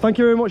 Thank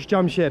you very much,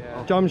 Jamshid.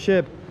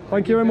 Jamshid.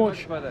 Thank you very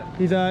much.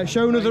 He's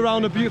shown us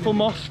around a beautiful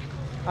mosque,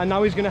 and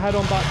now he's going to head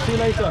on back. See you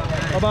later.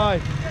 Bye-bye.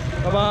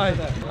 Bye-bye.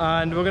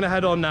 And we're going to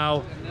head on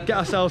now, get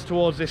ourselves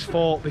towards this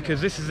fort,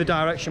 because this is the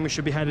direction we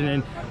should be heading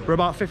in. We're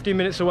about 15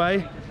 minutes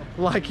away.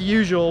 Like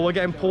usual, we're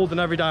getting pulled in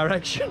every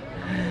direction.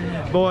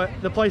 But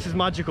the place is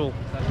magical.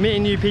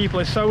 Meeting new people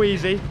is so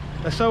easy.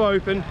 They're so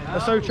open, they're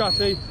so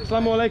chatty.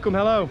 Assalamu alaikum,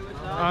 hello.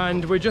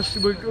 And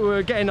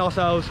we're getting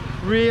ourselves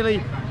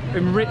really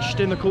enriched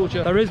in the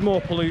culture. There is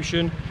more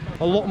pollution,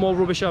 a lot more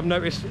rubbish I've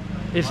noticed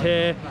is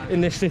here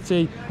in this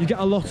city. You get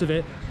a lot of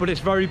it, but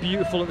it's very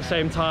beautiful at the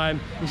same time.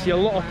 You see a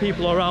lot of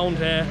people around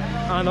here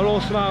and they're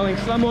all smiling.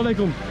 Assalamu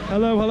alaikum.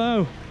 Hello,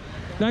 hello.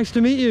 Nice to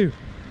meet you.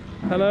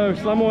 Hello,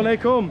 assalamu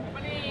alaikum.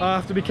 I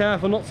have to be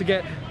careful not to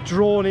get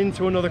drawn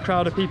into another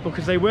crowd of people,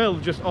 because they will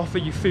just offer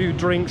you food,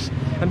 drinks,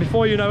 and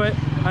before you know it,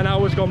 an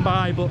hour's gone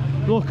by. But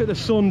look at the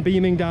sun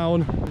beaming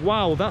down.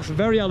 Wow, that's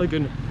very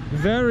elegant.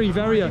 Very,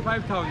 very.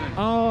 5,000.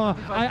 Oh,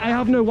 I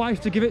have no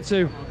wife to give it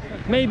to.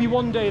 Maybe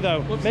one day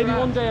though. Maybe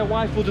one day a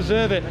wife will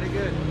deserve it. Very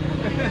good.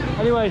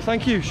 Anyway,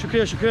 thank you.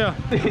 Shukriya, shukriya.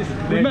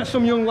 We met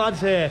some young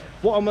lads here.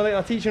 What am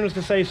I teaching us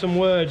to say some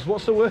words?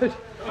 What's the word?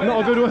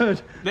 Not a good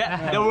word.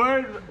 The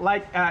word,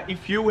 like,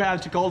 if you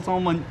have to call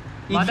someone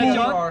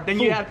Fool. then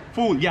you have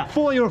fool. Yeah.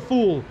 Fool, you're a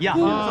fool. Yeah.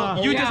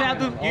 So you just have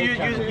to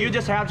you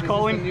just have to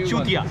call him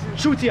Chutia.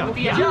 Chutia.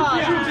 Yeah.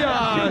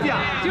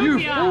 Chutia. You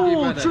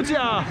fool,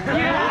 Chutia.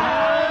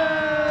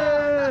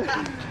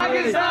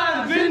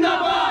 Pakistan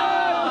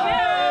Zindabad!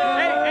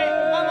 Hey,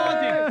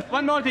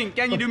 one more thing.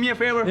 Can you do me a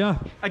favor? Yeah.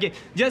 Okay,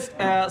 just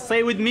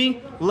say with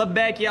me,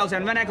 Labbaik Ya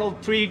Hussain. When I call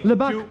 3, 2,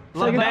 Labbaik.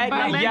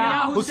 Labbaik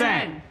Ya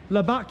Hussain.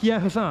 Labbaik Ya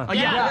Hussain. Oh,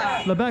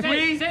 yeah. Labbaik.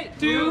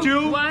 3,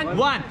 2, 1.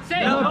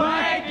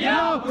 Labbaik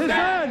Ya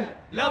Hussain.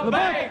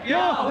 Labbaik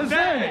Ya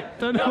Hussain.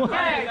 Don't know what.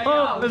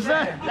 Oh,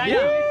 Hussain.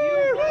 Yes.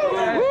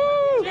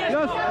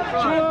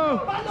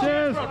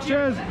 Cheers.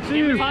 Cheers. See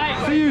you.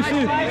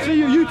 See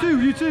you.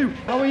 You too.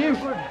 How are you?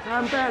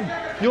 I'm Tan.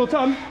 You're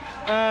Tom.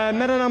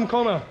 Mera naam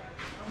Connor.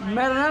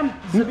 मेरा नाम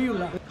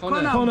ज़बीउल्लाह.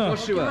 Connor.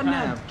 Joshua.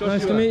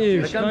 Nice to meet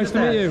you. Nice to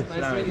meet you.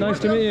 Nice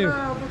to meet you.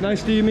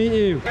 Nice to meet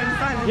you.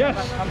 Yes.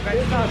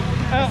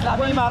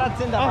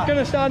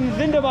 Afghanistan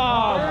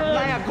Zindabad.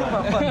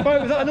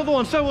 Both, is that another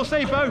one? So we'll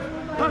say both.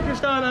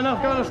 Pakistan and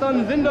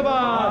Afghanistan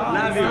Zindabad.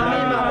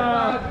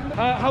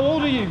 How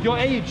old are you? Your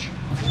age?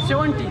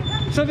 70.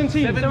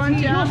 17.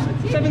 70.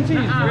 17.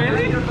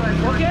 Really?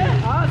 Okay.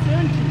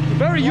 70.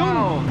 Very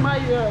young. My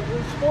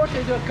sport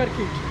is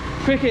cricket.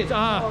 Cricket,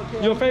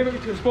 your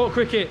favourite sport,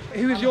 cricket.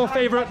 Who is your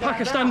favourite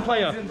Pakistan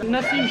player?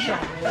 Naseem Shah.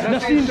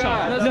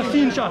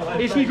 Naseem Shah.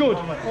 Is he good?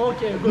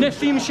 Okay, good.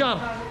 Naseem Shah.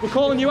 We're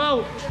calling you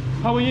out.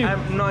 How are you?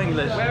 No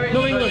English.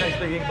 No English.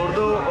 Speaking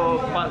Urdu or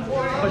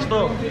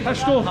Pashto.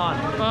 Pashto.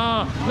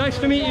 Nice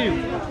to meet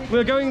you.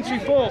 We're going to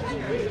Fort.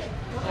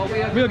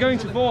 We are going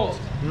to Fort.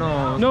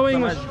 No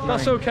English.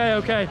 That's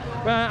okay.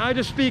 I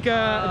just speak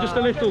just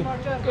a little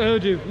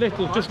Urdu,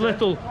 just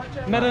little.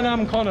 Mera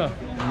naam Connor.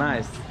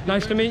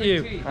 Nice to meet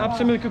you.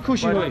 Aapse milkar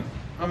khushi hui.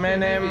 My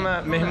name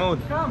Mahmood.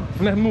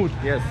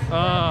 Yes.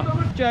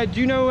 Do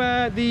you know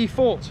the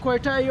fort?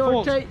 Quetta,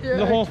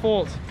 Lahore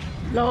Fort.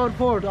 Lahore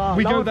Fort.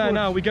 We go there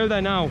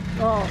now.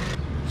 Oh.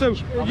 So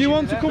you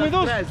want to come with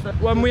us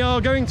when we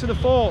are going to the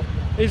fort?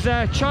 Is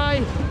there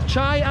chai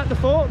at the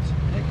fort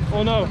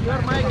or no?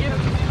 You're my gift.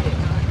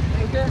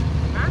 Okay.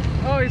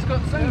 Oh, he's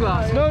got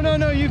sunglasses.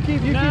 No, you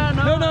keep.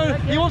 No,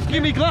 he wants to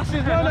give me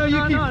glasses. No,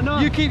 you keep. No.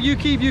 You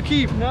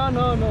keep. No.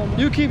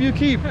 You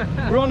keep.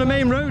 We're on the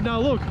main road now,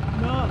 look.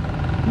 No.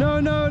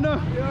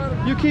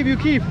 You keep.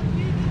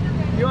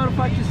 You're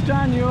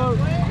Pakistan,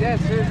 Yes,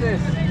 who's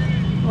this?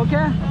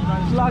 okay?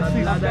 Glasses.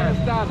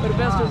 The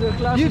best is your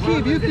glasses. You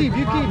keep.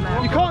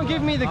 You can't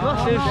give me the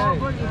glasses.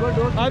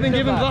 Good. I've been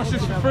given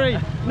glasses for free.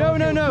 No.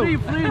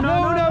 Free.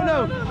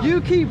 No.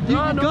 You keep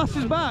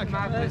glasses back.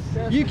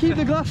 You keep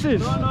the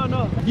glasses.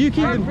 No. You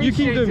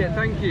keep them.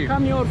 Thank you.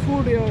 Come your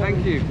food.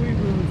 Thank you.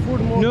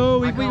 Food more. No,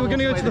 we're going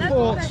to go to the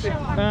fort,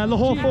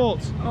 Lahore Fort.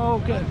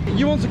 Oh, okay.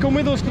 You want to come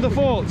with us to the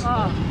fort?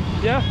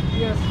 Yeah?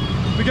 Yes.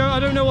 We go. I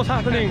don't know what's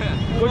happening.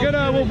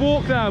 We'll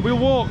walk there. We'll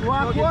walk.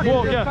 Walk.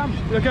 Yeah. Come.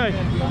 Okay.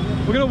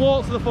 We're gonna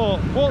walk to the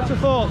fort. Walk to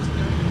fort.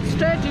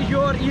 State is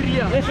your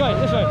area. This way.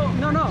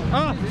 No.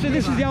 So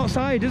this is the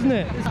outside, isn't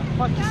it?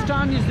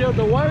 Pakistan is there,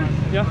 the world.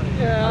 Yeah.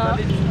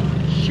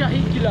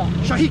 Shahi Kila.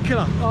 Shahi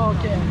Kila.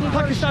 Okay.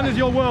 Pakistan is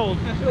your world.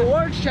 The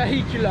word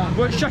Shahi Kila.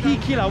 What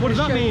Shahi Kila? What does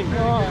that mean?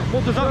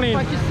 What does that mean?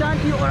 Pakistan,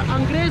 your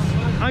Angrez.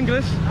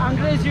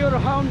 Angrez, your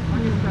horn.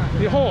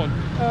 The horn.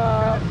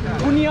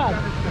 Bunyad.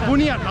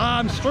 Bunyad.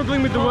 I'm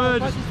struggling with the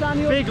words.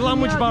 Big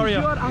language barrier.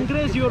 Your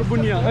Angrez, your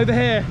Bunyad. Over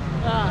here.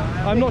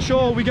 I'm not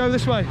sure. We go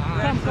this way.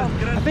 Come.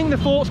 I think the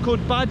fort's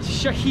called Bad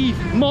Shahid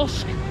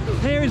Mosque.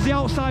 Here is the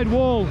outside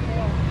wall.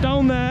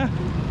 Down there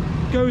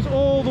goes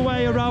all the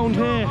way around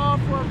here.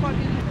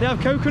 They have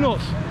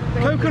coconuts.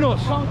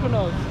 Coconuts.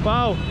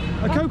 Wow.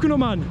 A coconut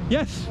man.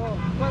 Yes.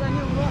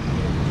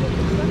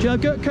 Do you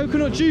have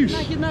coconut juice?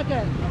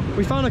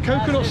 We found a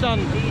coconut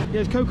stand.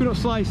 There's coconut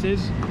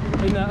slices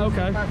in there.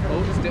 Okay.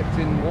 Oh, just dipped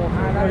in water.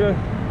 Okay.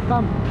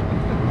 Come.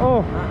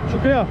 Oh,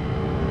 shukriya.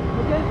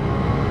 Okay.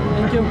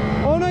 Thank you.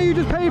 Oh no, you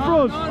just paid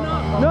for us.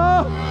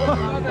 No.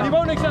 He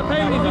won't accept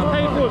payment. He just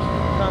paid for us.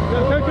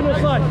 Coconut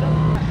slice.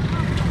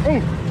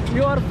 Oh.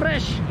 You are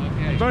fresh.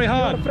 Very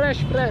hard. You are fresh.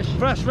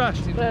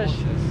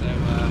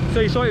 So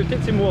you saw it was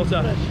dipped in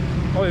water.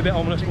 Probably a bit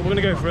ominous, but we're going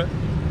to go for it.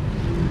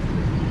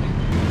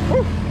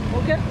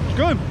 Okay. It's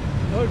good.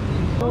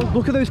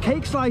 Look at those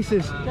cake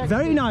slices.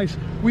 Very nice.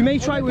 We may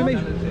try.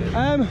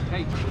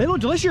 They look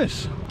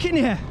delicious.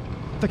 Kidney here.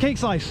 The cake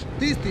slice.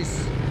 This.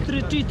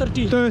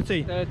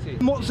 30.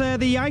 What's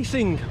the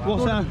icing?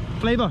 What's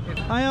flavour?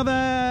 I have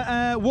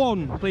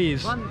one,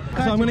 please. So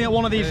I'm going to get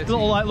one of these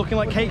little, looking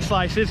like cake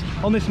slices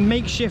on this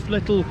makeshift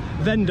little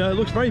vendor. It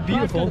looks very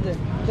beautiful.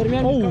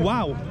 Oh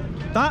wow,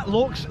 that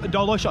looks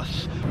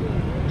delicious.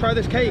 Try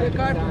this cake.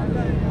 Very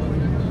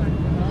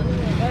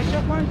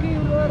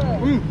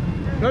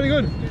Very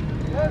good.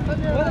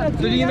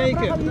 Did he make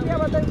it?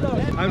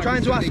 I'm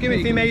trying to ask him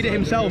if he made it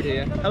himself.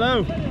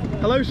 Hello.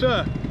 Hello,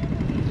 sir.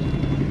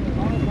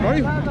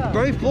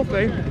 Very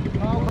fluffy.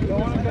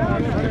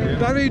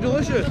 Very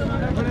delicious.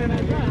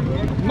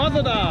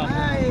 Mazada.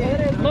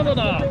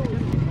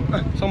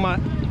 So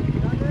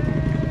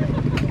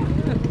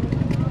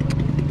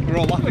they're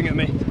all laughing at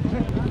me.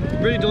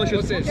 Really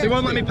delicious. They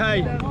won't let me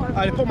pay.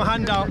 I put my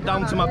hand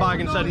down to my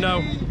bag and said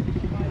no.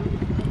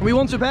 We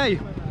want to pay.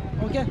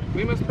 Okay.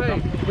 We must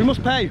pay. We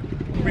must pay.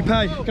 We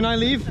pay. Can I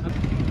leave?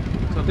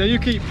 Yeah, you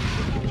keep.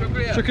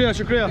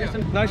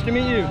 Shukriya. Nice to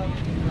meet you.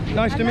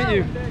 Nice to meet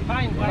you.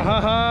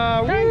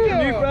 Haha.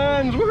 New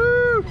friends.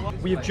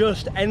 Woohoo! We have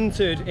just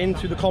entered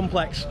into the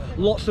complex.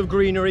 Lots of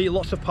greenery,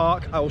 lots of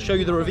park. I will show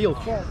you the reveal.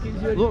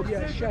 Look.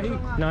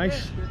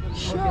 Nice.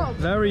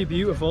 Very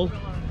beautiful.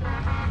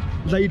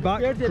 Laid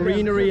back,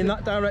 greenery in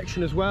that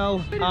direction as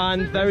well.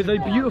 And there is a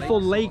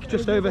beautiful lake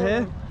just over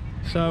here.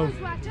 So,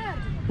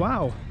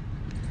 wow.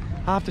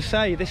 I have to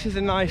say, this is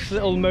a nice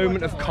little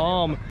moment of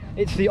calm.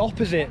 It's the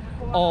opposite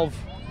of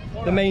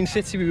the main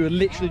city we were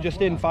literally just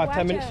in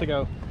 5-10 minutes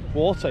ago.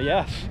 Water,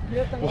 yes.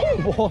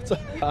 Water.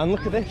 And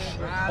look at this,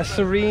 a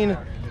serene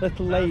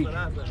little lake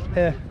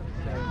here.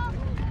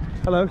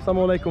 Hello,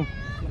 assalamu alaikum.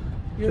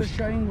 You're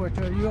showing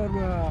water, your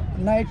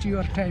night you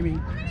are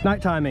timing.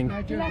 Night timing.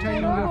 Night you are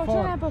timing your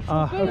phone.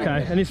 Ah,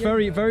 okay. And it's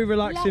very, very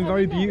relaxing,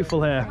 very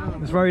beautiful here.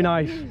 It's very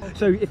nice.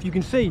 So if you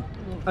can see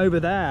over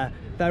there,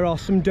 there are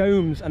some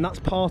domes, and that's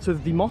part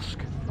of the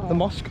mosque. The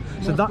mosque.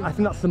 So that, I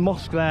think that's the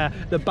mosque there.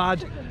 The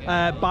Bad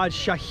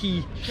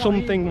Shahi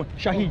something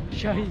Shahi.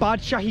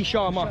 Bad Shahi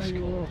Shah Mosque.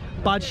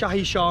 Bad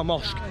Shahi Shah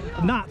Mosque.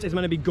 And that is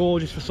meant to be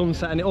gorgeous for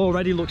sunset, and it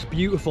already looks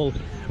beautiful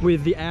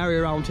with the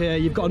area around here.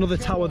 You've got another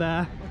tower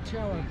there.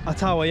 A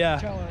tower,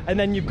 yeah. And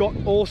then you've got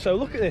also,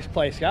 look at this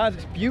place, guys.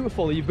 It's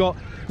beautiful. You've got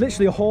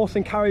literally a horse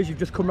and carriage. You've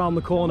just come around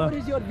the corner. What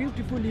is your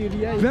beautiful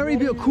area? Very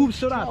beautiful.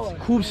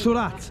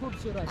 Khubsurat.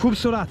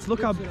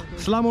 Look how.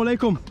 Assalamu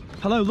alaikum.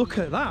 Hello, look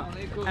at that.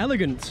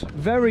 Elegant.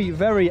 Very,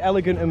 very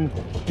elegant and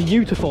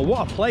beautiful.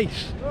 What a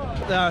place.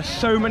 There are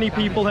so many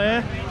people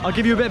here. I'll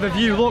give you a bit of a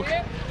view. Look.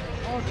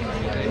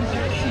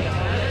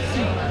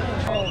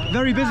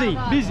 Very busy.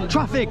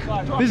 Traffic.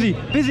 Busy.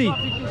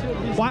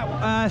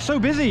 Wow, so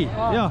busy.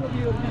 Yeah.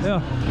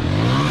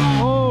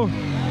 Oh.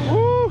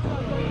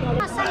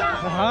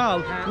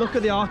 Look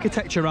at the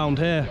architecture around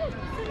here.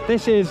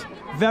 This is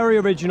very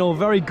original,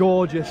 very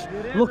gorgeous.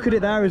 Look at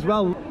it there as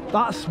well.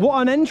 That's what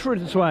an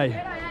entranceway.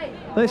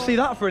 Let's see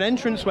that for an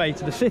entranceway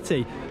to the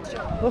city.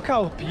 Look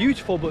how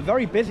beautiful but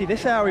very busy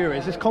this area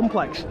is, this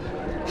complex.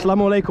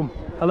 Assalamu alaikum.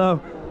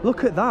 Hello.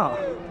 Look at that.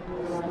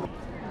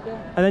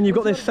 And then you've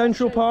got this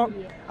central part,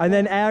 and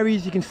then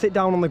areas you can sit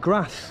down on the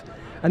grass.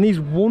 And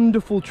these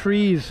wonderful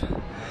trees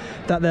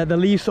that the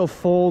leaves sort of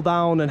fall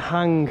down and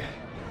hang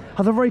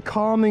have a very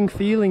calming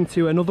feeling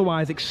to an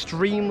otherwise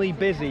extremely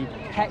busy,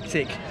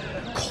 hectic,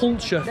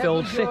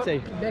 culture-filled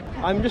city.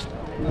 I'm just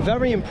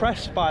very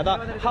impressed by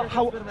that.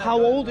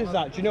 How old is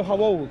that? Do you know how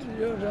old?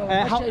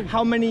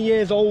 How many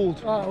years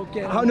old? Oh,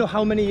 okay.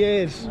 How many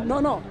years?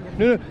 No.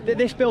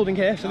 This building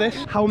here. So this.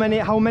 How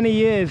many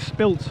years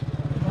built?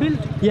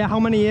 Yeah. How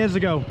many years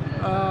ago?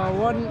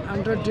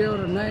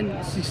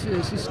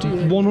 160.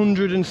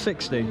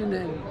 160.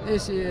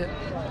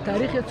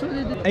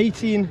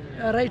 18.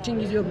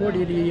 Writing is your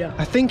body, yeah.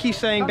 I think he's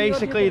saying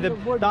basically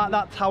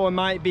that tower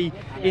might be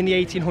in the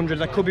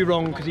 1800s. I could be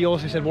wrong because he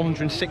also said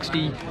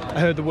 160. I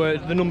heard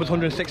the number's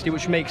 160,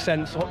 which makes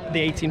sense. The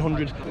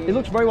 1800s. It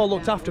looks very well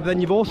looked after. But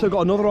then you've also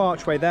got another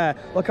archway there.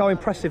 Look how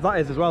impressive that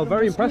is as well.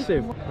 Very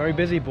impressive. Very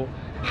busy, but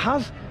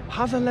has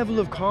a level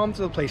of calm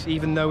to the place,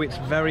 even though it's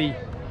very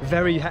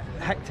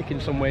hectic in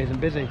some ways and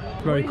busy.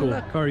 Very cool.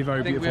 Very,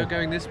 very beautiful. We're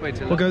going this way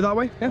to. We'll go that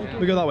way? Yeah,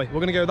 we go that way. We're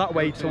going to go that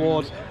way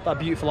towards that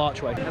beautiful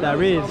archway.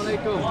 There is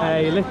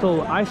a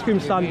little ice cream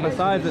stand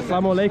beside it.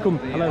 Assalamu alaikum.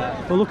 Hello.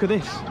 Well, look at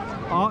this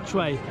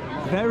archway.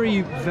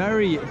 Very,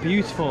 very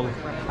beautiful.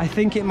 I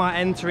think it might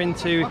enter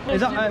into,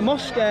 is that a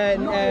mosque,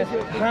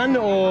 Han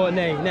or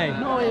Nay?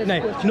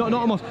 Not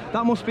a mosque.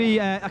 That must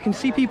be, I can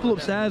see people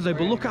upstairs though,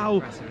 but look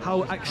at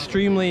how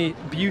extremely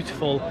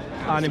beautiful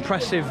and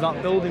impressive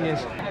that building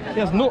is. It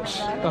has nuts.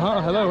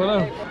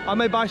 Hello. I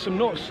may buy some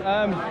nuts.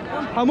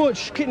 How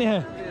much? Kidney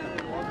hair.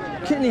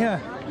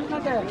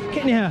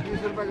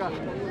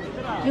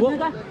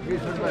 What?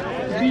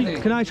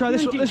 Can I try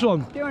this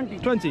one?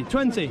 20.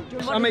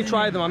 I may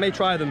try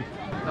them.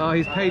 Oh,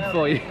 he's paid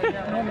for you.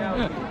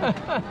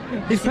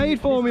 He's paid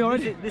for me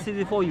already. This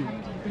is for you.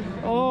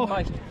 Oh.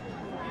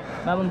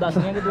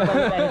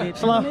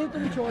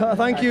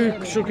 Thank you,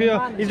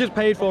 Shukriya. He's just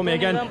paid for me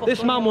again.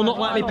 This man will not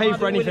let me pay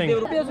for anything.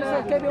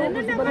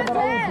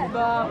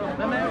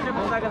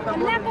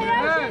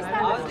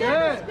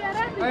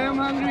 I am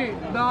hungry.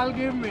 Dal,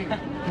 give me.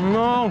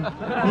 No.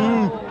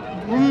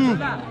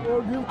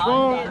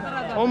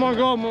 Oh my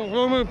God,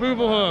 so many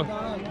people here.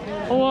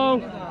 Hello.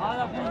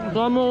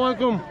 Assalamu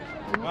alaikum.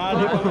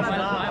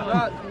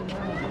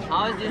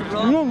 How is this, bro?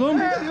 I'm not done.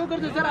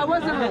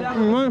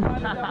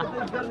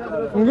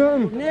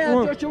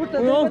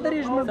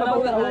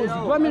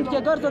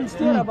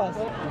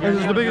 This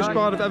is the biggest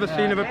crowd I've ever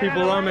seen of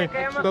people around me.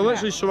 They're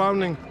literally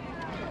surrounding.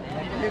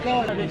 You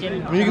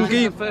can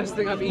keep.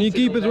 You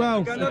keep as well.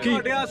 You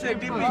keep.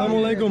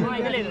 Assalamu alaikum.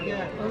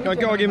 I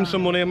gotta give him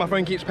some money, and my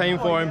friend keeps paying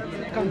for him.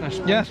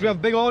 Yes, we have a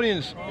big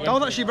audience. That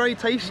was actually very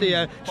tasty.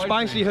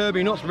 Spicy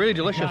herby nuts, really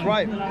delicious.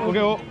 Right, we'll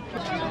go up.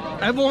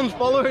 Everyone's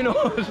following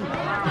us.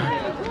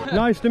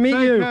 Nice to meet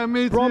you.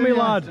 Brommy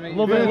lad.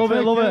 Love it, love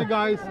it, love it.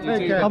 Guys,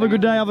 Have a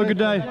good day, have a good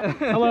day.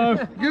 Hello.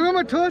 give him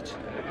a touch.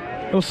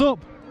 What's up?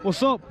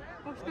 What's up?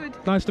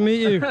 Nice to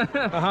meet you.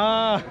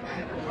 Aha.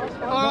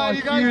 Alright,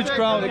 you guys Huge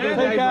crowd.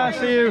 Take care.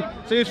 See you.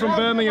 See you from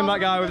Birmingham.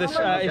 That guy with his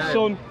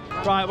son.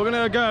 Right, we're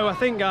gonna go. I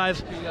think,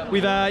 guys,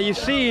 we've you've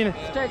seen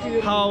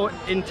how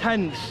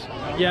intense,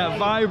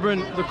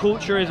 vibrant the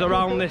culture is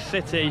around this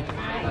city,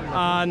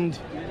 and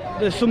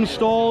there's some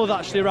stalls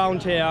actually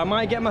around here. I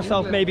might get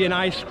myself maybe an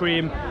ice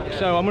cream.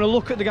 So I'm gonna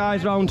look at the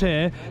guys around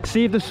here,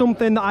 see if there's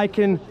something that I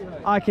can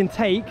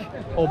take,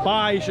 or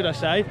buy, should I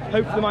say.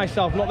 Hopefully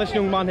myself, not this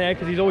young man here,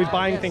 because he's always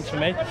buying things for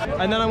me.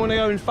 And then I'm gonna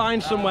go and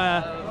find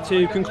somewhere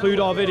to conclude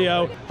our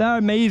video. They're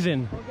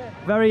amazing,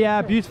 very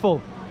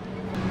beautiful.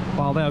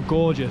 Wow, they are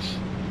gorgeous.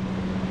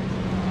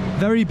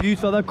 Very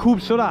beautiful. They're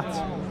Khubsurat.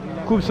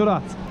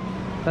 Khubsurat.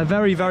 They're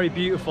very, very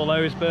beautiful,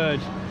 those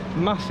birds.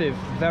 Massive,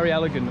 very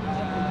elegant.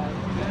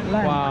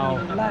 Wow.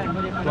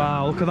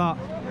 Wow, look at that.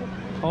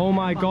 Oh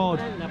my God.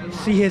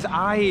 See his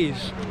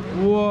eyes.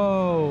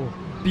 Whoa.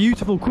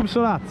 Beautiful.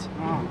 Khubsurat.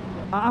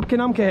 Aapke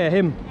naam kya hai,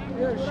 him?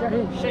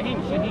 Shaheen.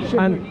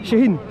 And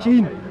Shaheen.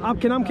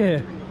 Aapke naam kya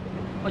hai?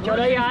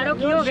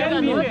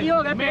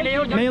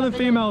 Male and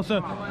female,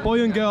 so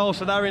boy and girl,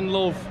 so they're in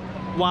love.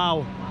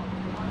 Wow.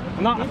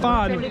 And that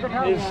fan is,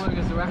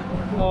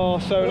 oh,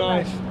 so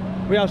nice.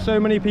 We have so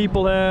many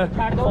people here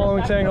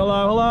following, saying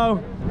hello, hello.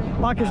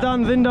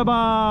 Pakistan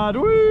Zindabad.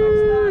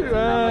 Woo!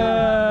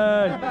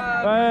 Hey!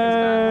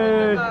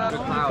 Hey!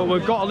 But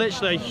we've got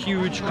literally a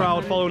huge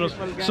crowd following us.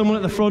 Someone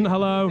at the front,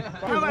 hello.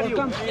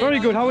 Very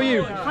good, how are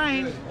you?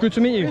 Fine. Good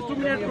to meet you.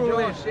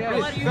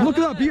 Look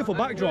at that beautiful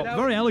backdrop,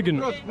 very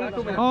elegant.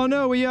 Oh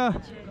no,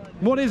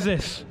 what is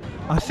this?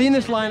 I've seen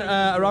this line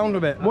around a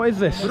bit. What is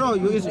this? Bro,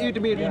 you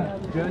eat meat.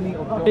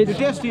 It's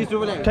tasty.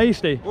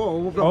 tasty.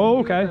 Oh,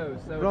 okay.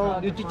 Bro,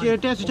 you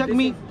taste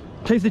chutney?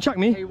 Taste the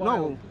chutney?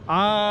 No.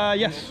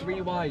 Yes. 3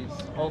 Ys.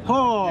 Oh.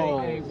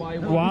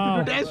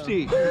 Wow.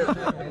 Tasty.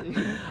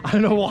 I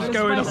don't know what's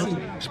going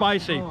on.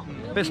 Spicy.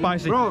 Bit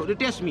spicy. Bro, you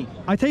taste me.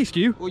 I taste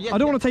you? Oh, yes, I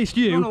don't want to taste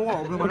you. No,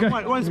 Okay.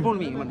 One spoon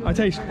me. I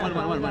taste.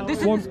 One. This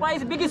is the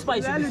spice, biggest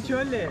spice. It's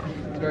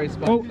very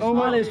spicy. Oh,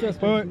 wait.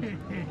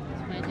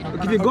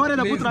 If you go to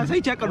the putra,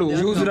 say check it.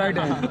 Choose right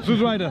hand. Who's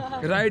rider?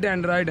 Right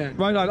hand. Right.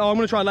 Oh, I'm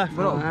gonna try left.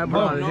 Bro,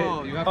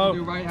 No, you have to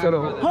do right hand.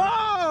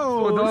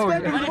 Oh,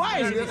 respect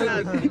wise.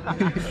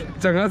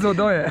 Changa so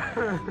do hai.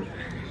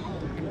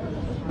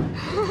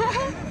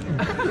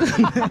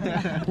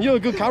 You're a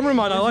good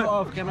cameraman, I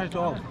like. Camera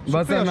off.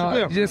 Bas na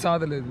Shukriya. ye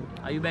saath le.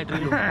 Are you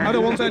battery low? I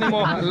don't want it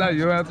anymore. Allah,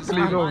 you have to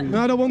sleep over.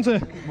 No, I don't want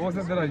it. Boss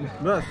andar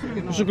aaye.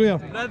 Shukriya.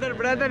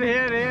 Brother,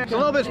 here. It's a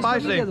little bit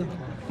spicy.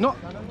 Not.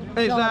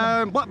 It's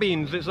black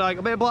beans. It's like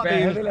a bit of black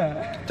beans.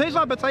 Tastes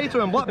like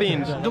potato and black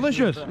beans.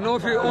 Delicious. No,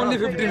 only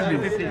 15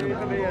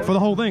 please. For the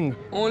whole thing.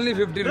 Only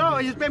 50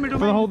 Bro, just pay me to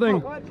For the whole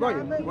thing.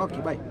 Okay,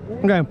 bye.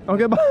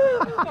 Okay, bye.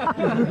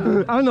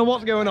 I don't know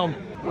what's going on.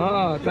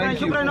 Ah,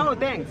 thank you. No,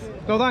 thanks.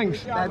 No,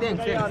 thanks.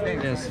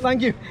 Thanks.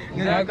 Thank you.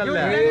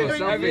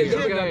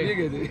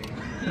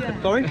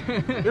 Sorry?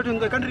 You're in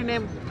the country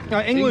name?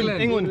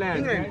 England.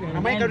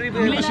 My country.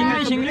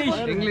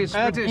 English,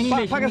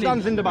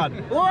 Pakistan Zindabad.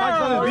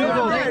 Pakistan is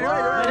beautiful.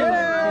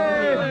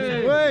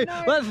 Wait,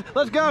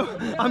 let's go.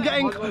 I'm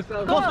getting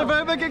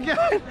claustrophobic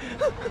again.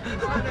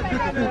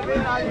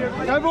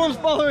 Everyone's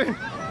following.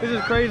 This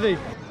is crazy.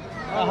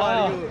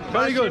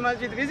 Very good.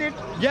 Visit?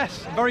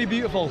 Yes, very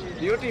beautiful.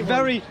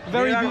 Very,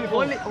 very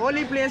beautiful.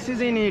 Holy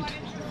places in it.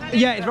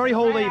 Yeah, it's very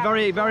holy,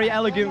 very, very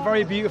elegant,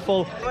 very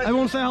beautiful.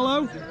 Everyone say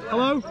hello.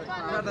 Hello.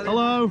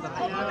 Hello.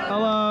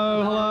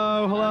 Hello.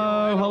 Hello.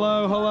 Hello.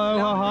 Hello. Hello.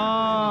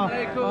 Haha.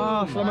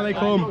 Assalamu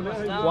alaikum.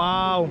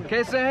 Wow.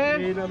 कैसे हैं?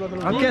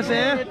 I'm कैसे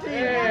हैं?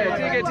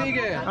 ठीक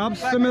है.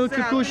 Absa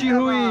milka kushi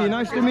hui.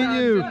 Nice to meet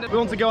you. We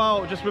want to go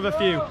out just with a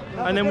few,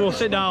 and then we'll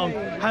sit down,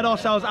 head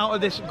ourselves out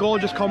of this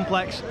gorgeous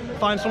complex,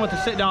 find somewhere to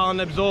sit down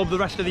and absorb the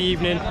rest of the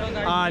evening,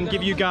 and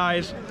give you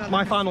guys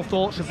my final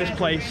thoughts of this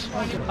place.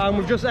 And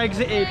we've just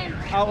exited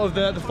out of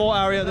the fort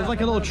area. There's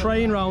like a little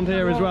train round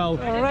here as well.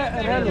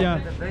 Yeah.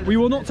 We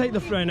will not take the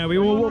train now. We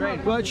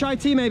will. Chai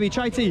tea maybe.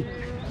 Chai tea.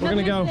 We're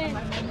gonna go.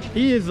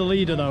 He is the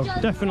leader though,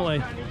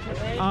 definitely.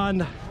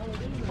 And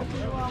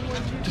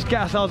just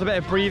get ourselves a bit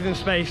of breathing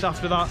space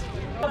after that.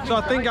 So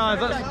I think,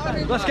 guys,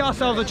 let's get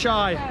ourselves a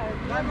chai.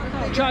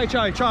 Chai.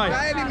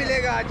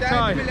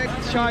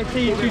 Chai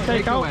tea to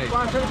take out.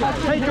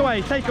 Take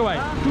away.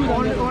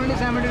 Only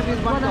 70 rupees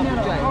one cup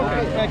of chai.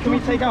 Okay. Can we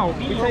take out?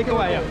 We take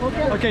away.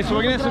 Yeah. Okay, so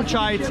we're gonna get some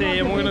chai tea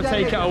and we're gonna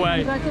take it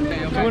away. So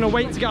we're gonna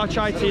wait to get our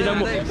chai tea, then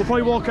we'll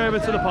probably walk over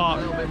to the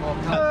park.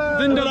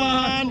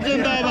 Zindabad!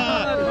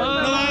 Zindabad!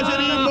 Nawaz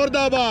Sharif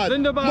Murdabad!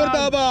 Zindabad!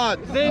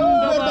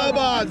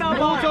 Murdabad!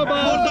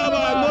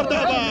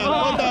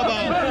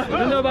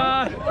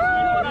 Zindabad!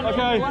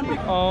 Okay.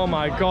 Oh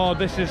my god,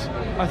 this is...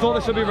 I thought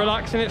this would be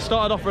relaxing. It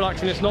started off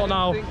relaxing. It's not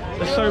now.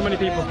 There's so many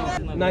people.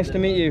 Nice to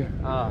meet you.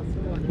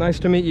 Nice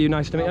to meet you.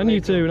 Nice to meet you. And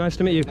you too. Nice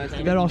to meet you.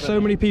 There are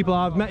so many people.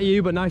 I've met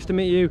you, but nice to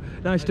meet you.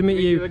 Nice to meet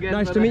you.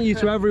 Nice to meet you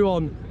to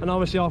everyone. And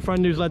obviously our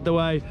friend who's led the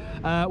way.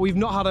 We've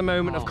not had a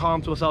moment of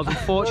calm to ourselves,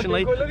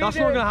 unfortunately. That's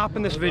not going to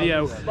happen this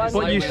video.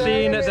 But you've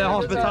seen the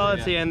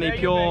hospitality and the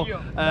pure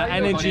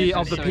energy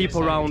of the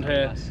people around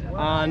here.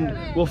 And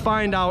we'll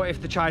find out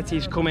if the chai tea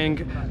is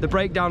coming. The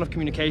breakdown of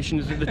communication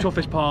is the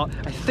toughest part.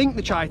 I think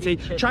the chai tea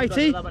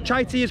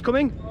is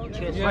coming.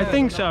 I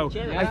think so.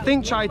 I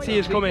think chai tea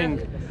is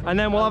coming. And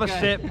then we'll have a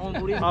sip,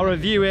 I'll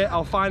review it,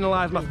 I'll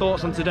finalise my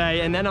thoughts on today,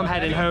 and then I'm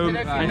heading home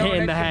and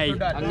hitting the hay.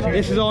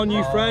 This is our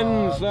new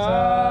friends.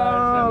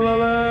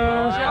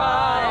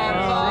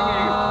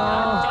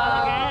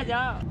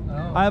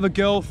 I have a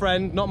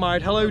girlfriend, not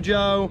married. Hello,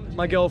 Joe,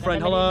 my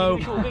girlfriend. Hello.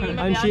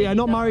 And she,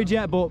 not married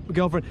yet, but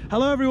girlfriend.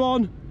 Hello,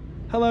 everyone.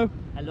 Hello.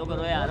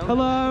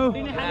 Hello.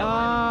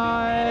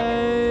 Hi.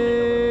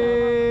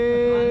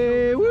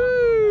 Woo.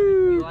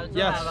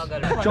 Yes.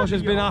 Josh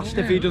has been asked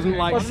if he doesn't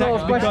like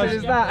sex because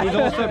he's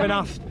also been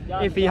asked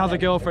if he has a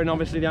girlfriend.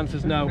 Obviously, the answer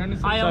is no.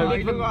 I have a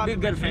big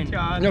girlfriend.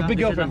 No, big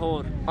girlfriend.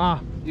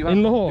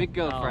 In Lahore? Big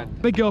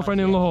girlfriend. Big girlfriend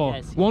in Lahore?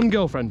 Yes. One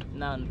girlfriend?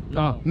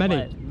 No.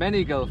 Many?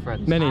 Many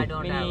girlfriends. Many? I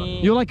don't have.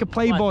 You're like a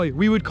playboy.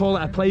 We would call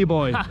it a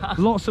playboy.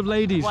 Lots of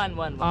ladies. One.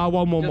 One.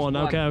 One.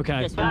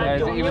 Okay. Just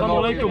Assalamu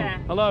alaikum.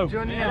 Hello.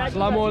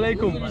 Assalamu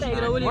alaikum.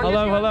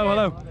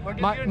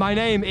 Hello. My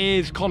name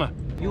is Connor.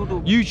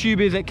 YouTube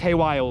is at K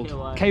Wild.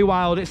 K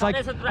Wild. It's like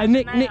a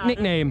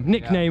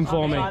nickname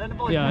for me.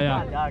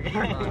 Yeah.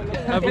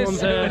 Everyone's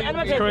here.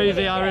 It's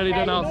crazy. I really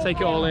don't know how to take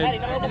it all in.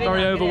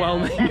 Very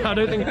overwhelming. I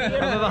don't think I've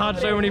ever had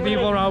so many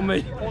people around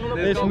me.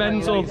 It's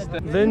mental.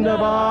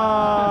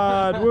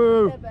 Zindabad.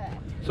 Woo.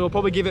 So we'll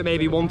probably give it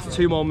maybe 1 to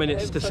 2 more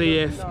minutes to see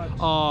if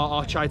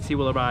our chai tea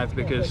will arrive,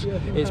 because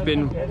it's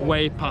been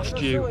way past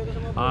due.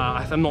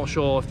 I'm not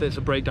sure if there's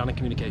a breakdown in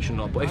communication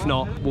or not, but if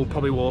not, we'll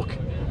probably walk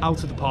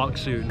out of the park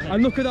soon.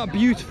 And look at that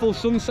beautiful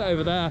sunset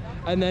over there,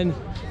 and then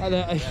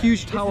a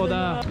huge tower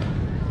there.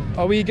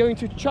 Are we going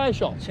to chai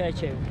shop? Chai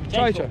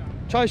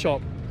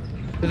shop.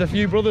 There's a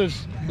few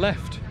brothers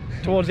left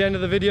towards the end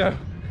of the video.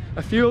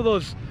 A few of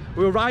us.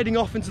 We were riding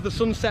off into the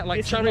sunset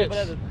like chariots.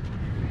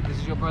 This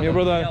is your brother. Your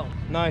brother.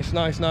 Nice.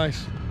 Are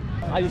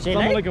you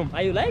like?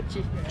 Are you like?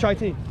 Chai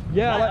tea.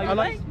 Yeah, I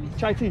like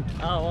chai tea.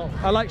 Oh.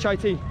 I like chai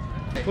tea.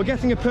 We're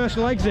getting a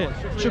personal exit.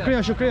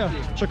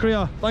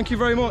 Shukriya. Thank you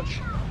very much.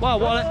 Wow,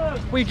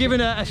 we're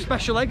given a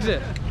special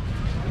exit.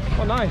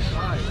 Oh, nice.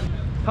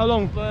 How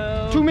long?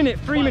 2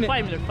 minutes, 3 minutes?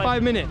 5 minutes.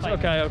 5 minutes.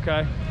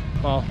 Okay.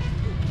 Well.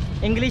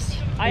 English?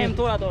 I am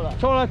Tora.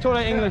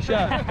 Tora English,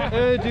 yeah.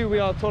 Urdu, we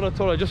are Tora,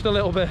 just a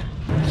little bit.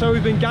 So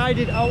we've been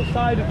guided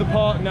outside of the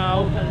park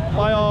now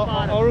by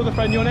our other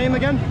friend. Your name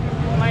again?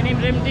 My name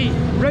is Remdi.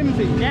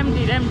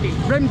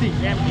 Remdi.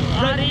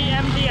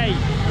 R-E-M-D-I.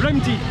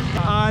 Remdi.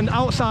 And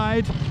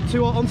outside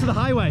onto the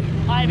highway.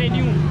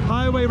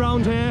 Highway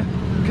round here,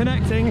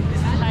 connecting.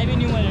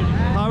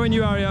 Highway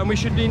new area. And we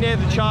should be near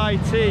the chai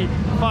tea.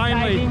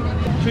 Finally,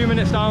 2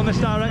 minutes down this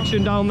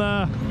direction, down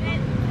there.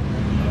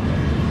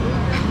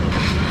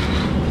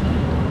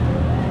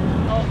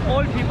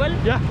 Old people?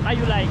 Yeah. Are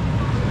you like?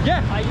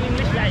 Yeah. Are you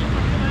English like?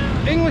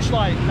 English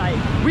like?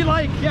 We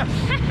like, yes.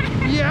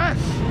 Yes.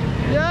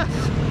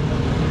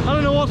 I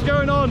don't know what's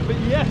going on, but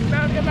yes.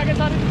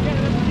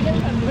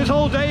 This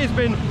whole day has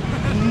been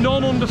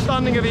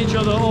non-understanding of each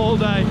other all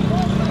day.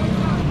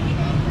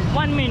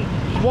 1 minute.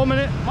 1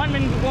 minute? 1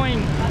 minute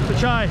going. To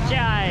chai.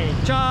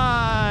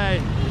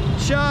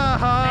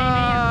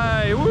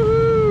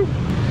 Woohoo!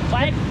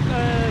 Bike,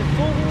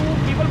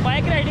 people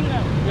bike riding.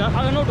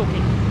 Are not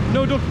okay.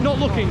 No, not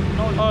looking.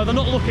 Oh, they're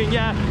not looking,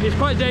 yeah. It's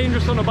quite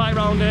dangerous on a bike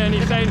round here, and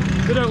he's saying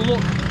they don't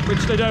look,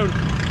 which they don't.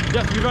 You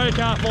have to be very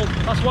careful.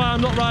 That's why I'm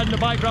not riding a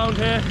bike round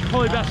here.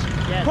 Probably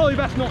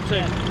best not to.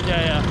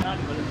 Yeah.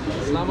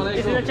 Assalamu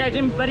This is a chai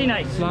tea, very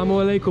nice. Assalamu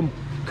alaikum.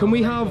 Can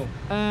we have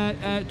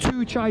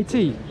 2 chai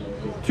tea?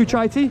 2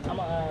 chai tea?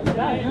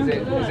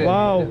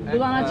 Wow.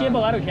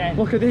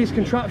 Look at these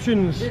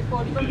contraptions.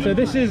 So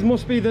this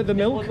must be the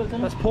milk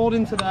that's poured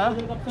into there.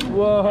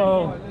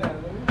 Whoa.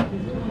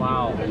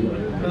 Wow.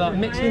 With that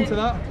mixed into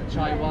that.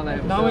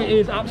 Now it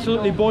is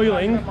absolutely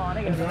boiling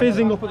and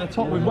fizzing up at the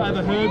top with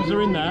whatever herbs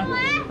are in there.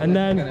 And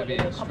then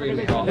it's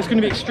going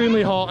to be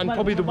extremely hot and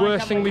probably the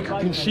worst thing we could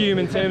consume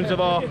in terms of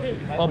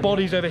our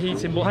bodies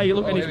overheating. But hey,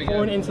 look, and he's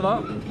pouring it into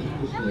that.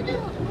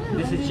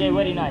 This is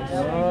very nice.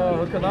 Oh,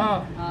 look at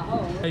that.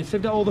 He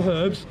sieved out all the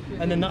herbs,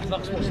 and then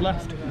that's what's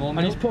left.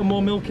 And he's putting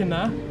more milk in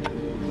there.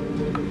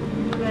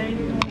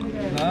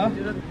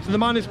 So the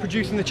man is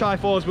producing the chai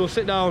for us. We'll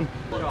sit down.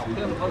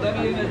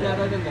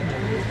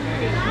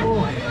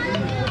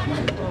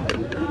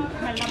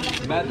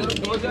 I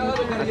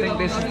think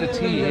this is the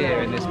tea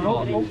here in this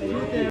pot.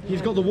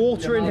 He's got the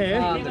water in here,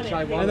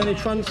 and then he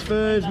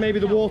transfers maybe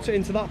the water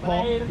into that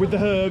pot with the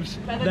herbs.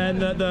 Then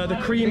the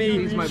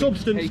creamy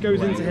substance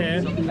goes into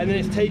here, and then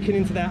it's taken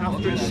into there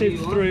after it's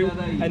sieved through,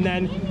 and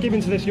then given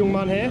to this young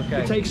man here,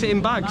 who takes it in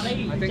bags.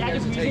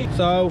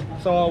 So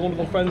our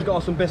wonderful friend's got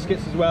us some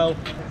biscuits as well.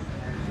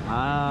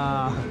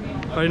 Ah,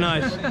 very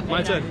nice.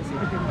 My turn.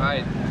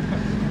 Right.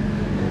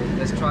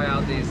 Let's try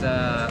out these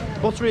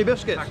buttery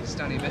biscuits.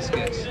 Pakistani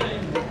biscuits.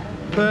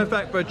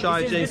 Perfect for a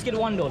chai tea. This biscuit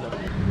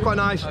 $1. Quite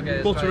nice,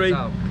 Okay, buttery.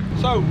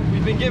 So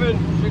we've been given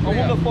a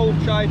wonderful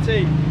chai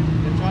tea,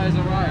 The chai has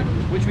arrived.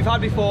 which we've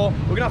had before.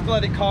 We're gonna have to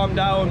let it calm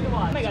down.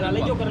 I've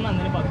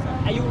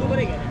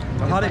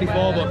had it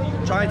before,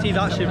 but chai tea is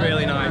actually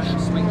really nice.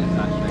 Sweetness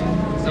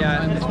actually.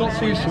 Yeah, it's not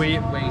too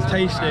sweet. It's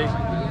tasty.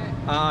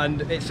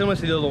 And it's similar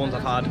to the other ones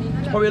I've had.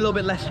 It's probably a little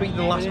bit less sweet than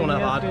the last one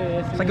I've had.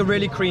 It's like a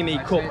really creamy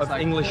cup of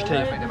English tea.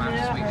 Perfect amount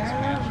of sweetness for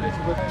me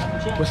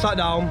actually. We're sat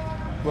down,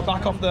 we're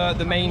back off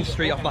the main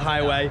street, off the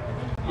highway.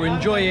 We're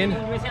enjoying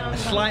a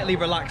slightly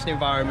relaxed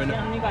environment,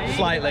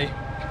 slightly,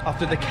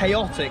 after the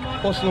chaotic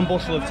hustle and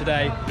bustle of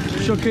today.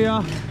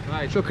 Shukriya,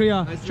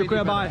 shukriya,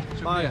 shukriya, bye.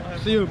 Bye.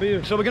 See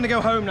you. So we're gonna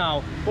go home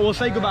now, but we'll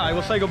say goodbye,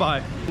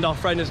 And our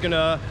friend is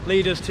gonna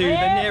lead us to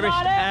the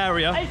nearest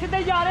area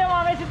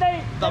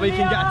that we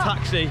can get a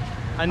taxi,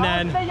 and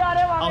then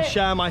I'll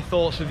share my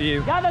thoughts with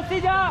you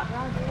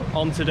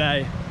on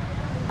today.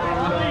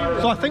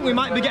 So I think we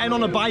might be getting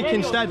on a bike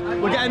instead.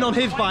 We're getting on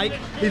his bike.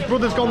 His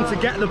brother's gone to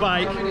get the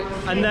bike,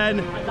 and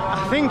then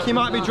I think he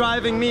might be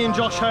driving me and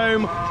Josh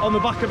home on the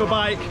back of a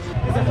bike.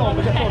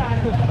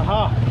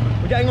 Aha.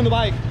 We're getting on the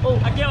bike. Oh,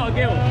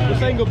 we're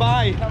saying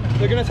goodbye.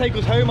 They're going to take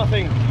us home, I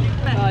think.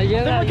 Are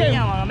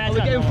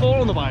we getting four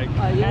on the bike?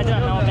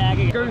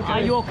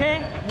 Are you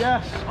okay?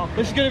 Yes.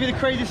 This is going to be the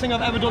craziest thing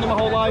I've ever done in my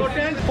whole life.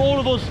 Four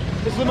of us.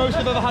 This is the most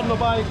I've ever had on a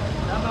bike.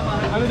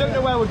 And I don't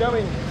know where we're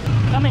going.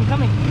 Coming.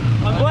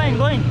 I'm going.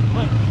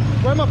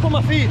 Where am I put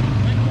my feet?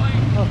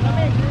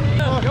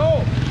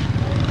 Go!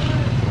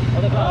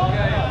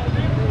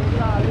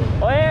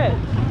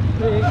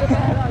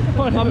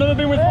 I've never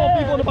been with four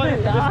people on a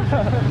bike.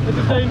 This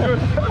is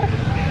dangerous.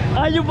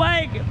 You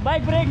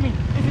bike brake me.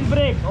 This is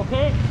brake,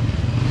 okay?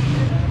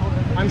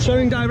 I'm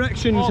showing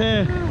directions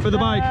here for the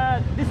bike.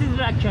 This is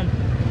direction.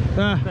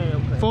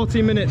 Okay.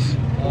 14 minutes.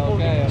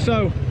 Okay.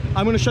 So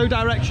I'm going to show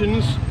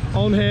directions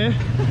on here.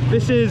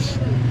 This is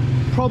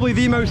probably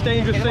the most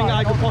dangerous thing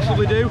I could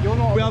possibly do.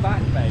 We have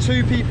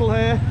two people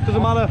here.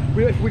 Doesn't matter.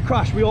 If we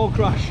crash, we all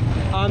crash.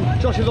 And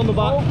Josh is on the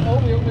back.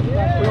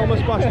 We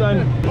almost crashed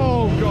then.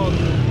 Oh god.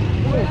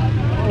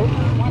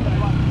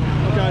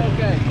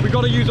 Okay. We've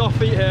got to use our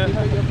feet here.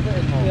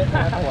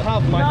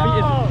 My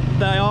feet is,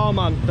 they are,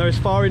 man. They're as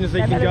far in as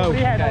they can go.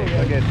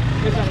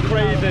 This is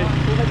crazy.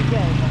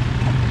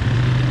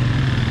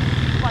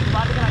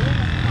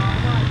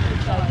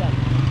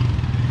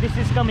 This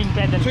is coming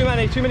better. Too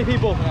many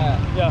people.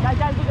 Yeah.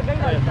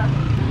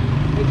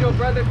 Is your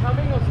brother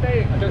coming or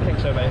staying? I don't think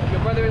so, mate.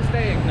 Your brother is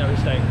staying? No, he's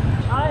staying.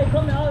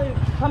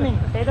 Coming.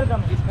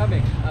 He's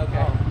coming.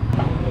 Okay.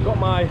 I've got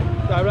my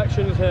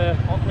directions here.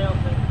 Okay.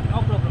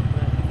 No problem.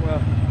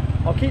 Well,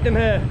 I'll keep them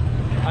here,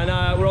 and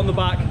we're on the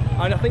back,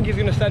 and I think he's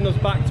going to send us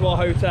back to our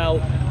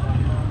hotel.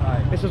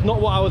 This is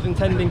not what I was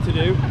intending to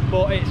do,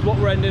 but it's what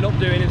we're ending up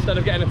doing instead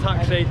of getting a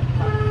taxi.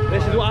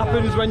 This is what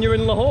happens when you're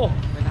in Lahore.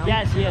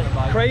 Yes.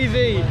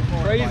 Crazy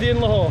in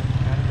Lahore.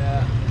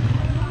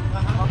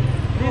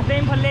 This is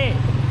Imphale.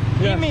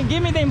 Yes.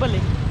 Give me the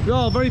Imphale.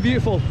 Oh, very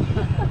beautiful.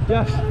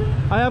 Yes.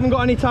 I haven't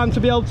got any time to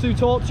be able to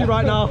talk to you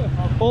right now.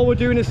 All we're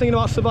doing is thinking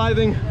about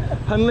surviving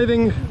and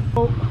living.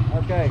 Oh.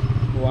 Okay.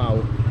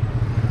 Wow.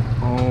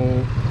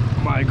 Oh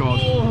my god.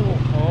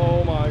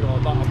 Oh my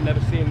god. I've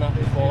never seen that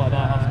before like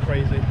that. That's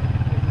crazy.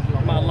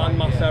 My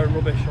landmass there and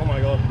rubbish. Oh my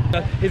god.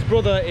 His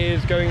brother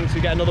is going to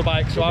get another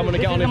bike, so I'm going to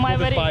get on his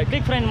brother's bike.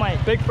 Big friend,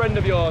 Big friend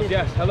of yours.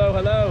 Yes. Hello.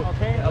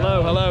 Okay.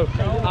 Hello.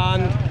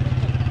 And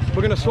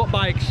we're going to swap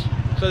bikes.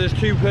 So there's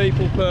two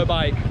people per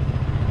bike.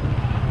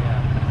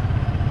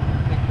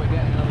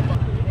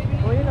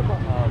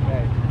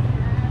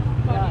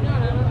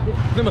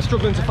 I think we're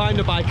struggling to find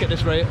a bike at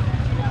this rate.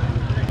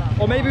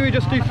 Or maybe we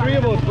just do three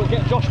of us, but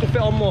get Josh to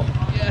fit on more.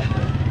 Yeah.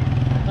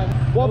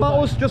 What about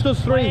us? Just us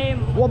three?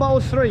 What about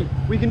us three?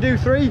 We can do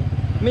three.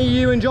 Me,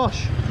 you and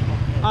Josh.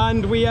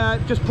 And we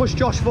just push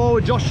Josh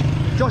forward. Josh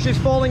is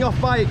falling off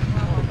bike.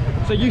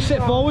 So you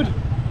sit forward.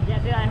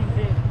 Yes, I'm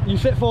safe. You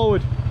sit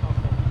forward.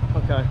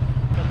 Okay.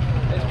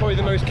 It's probably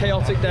the most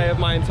chaotic day of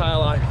my entire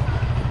life.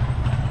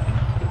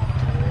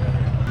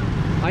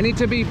 I need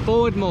to be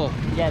forward more.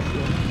 Yes.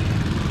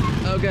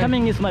 Okay.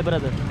 Coming is my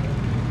brother.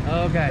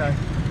 Okay.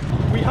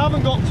 We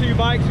haven't got two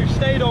bikes, we've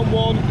stayed on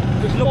one.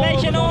 There's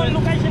Location on,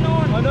 location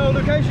on. I know,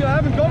 location, I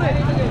haven't got it.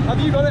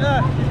 Have you got it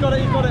there? He's got it,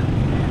 he's got it.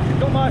 He's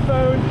got my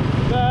phone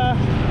there.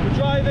 We're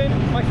driving,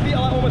 my feet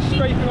are like almost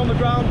scraping on the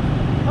ground.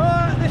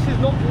 This is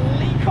not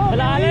legal.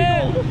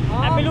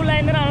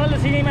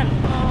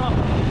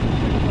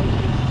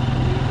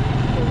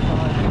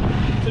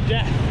 To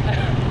death.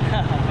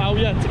 Oh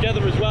yeah,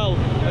 together as well,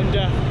 and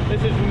death.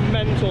 This is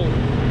mental. Oh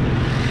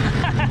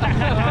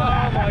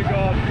my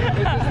god.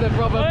 This is the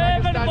proper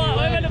Pakistani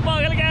way.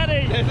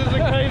 This is the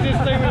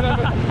craziest thing we've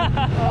ever.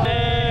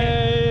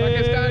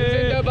 Pakistan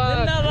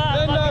Zindabad.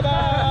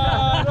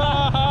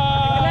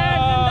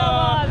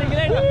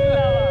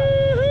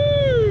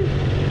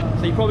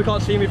 So you probably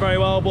can't see me very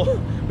well, but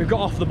we've got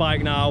off the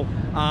bike now,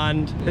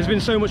 and there's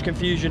been so much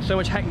confusion, so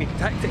much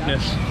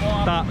hecticness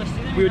that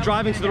we were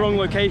driving to the wrong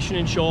location,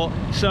 in short.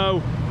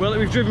 So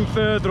we've driven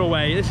further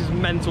away. This is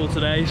mental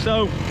today.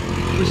 So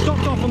we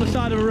stopped off on the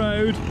side of a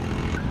road.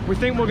 We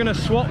think we're going to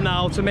swap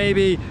now to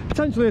maybe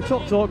potentially a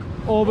tuk-tuk,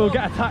 or we'll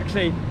get a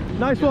taxi.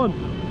 Nice one,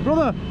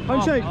 brother.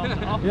 Handshake.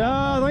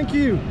 Yeah, thank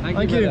you.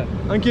 Thank you.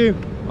 Thank you.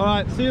 All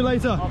right, see you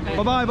later. Okay.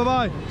 Bye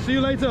bye. See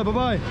you later.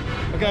 Bye.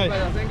 Okay.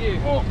 Thank you.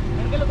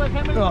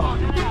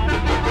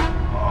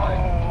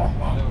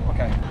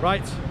 Okay.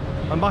 Right,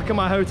 I'm back at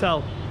my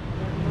hotel.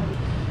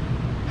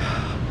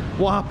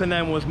 What happened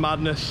then was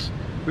madness.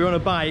 We were on a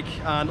bike,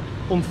 and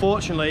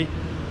unfortunately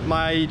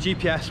my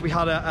GPS, we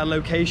had a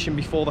location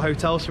before the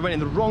hotel, so we went in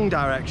the wrong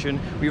direction.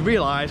 We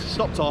realised,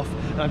 stopped off,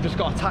 and I've just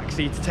got a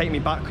taxi to take me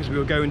back because we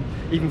were going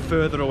even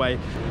further away.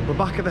 We're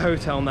back at the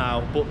hotel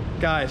now, but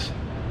guys,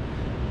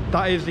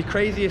 that is the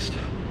craziest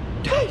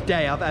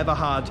day I've ever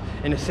had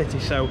in a city.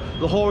 So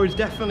Lahore has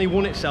definitely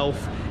won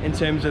itself in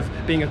terms of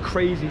being a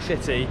crazy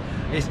city.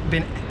 It's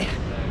been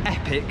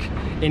epic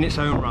in its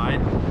own right.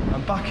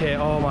 I'm back here,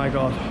 oh my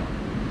god.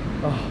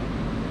 Oh.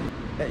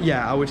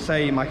 Yeah, I would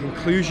say my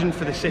conclusion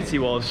for the city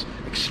was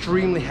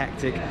extremely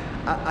hectic.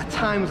 At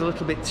times a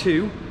little bit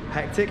too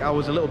hectic. I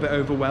was a little bit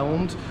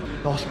overwhelmed.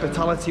 The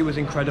hospitality was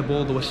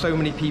incredible. There were so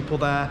many people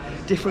there,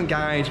 different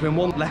guides. When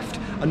one left,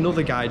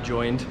 another guide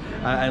joined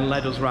and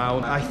led us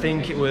round. I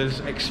think it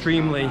was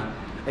extremely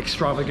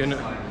extravagant,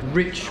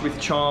 rich with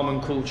charm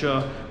and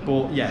culture,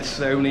 but yes,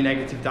 the only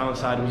negative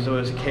downside was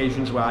those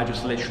occasions where I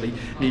just literally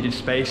needed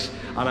space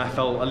and I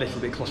felt a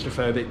little bit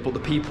claustrophobic, but the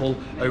people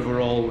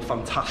overall were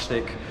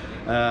fantastic.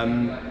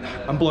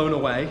 I'm blown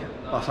away,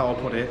 that's how I'll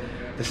put it.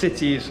 The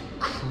city is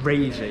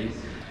crazy.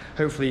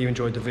 Hopefully you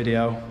enjoyed the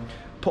video.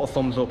 Put a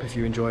thumbs up if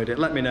you enjoyed it,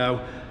 let me know.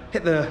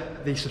 Hit the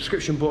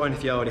subscription button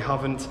if you already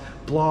haven't.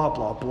 Blah,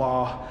 blah,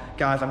 blah.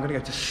 Guys, I'm gonna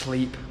go to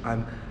sleep.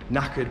 I'm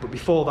knackered, but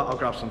before that I'll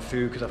grab some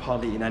food because I've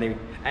hardly eaten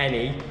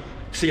any.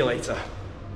 See you later.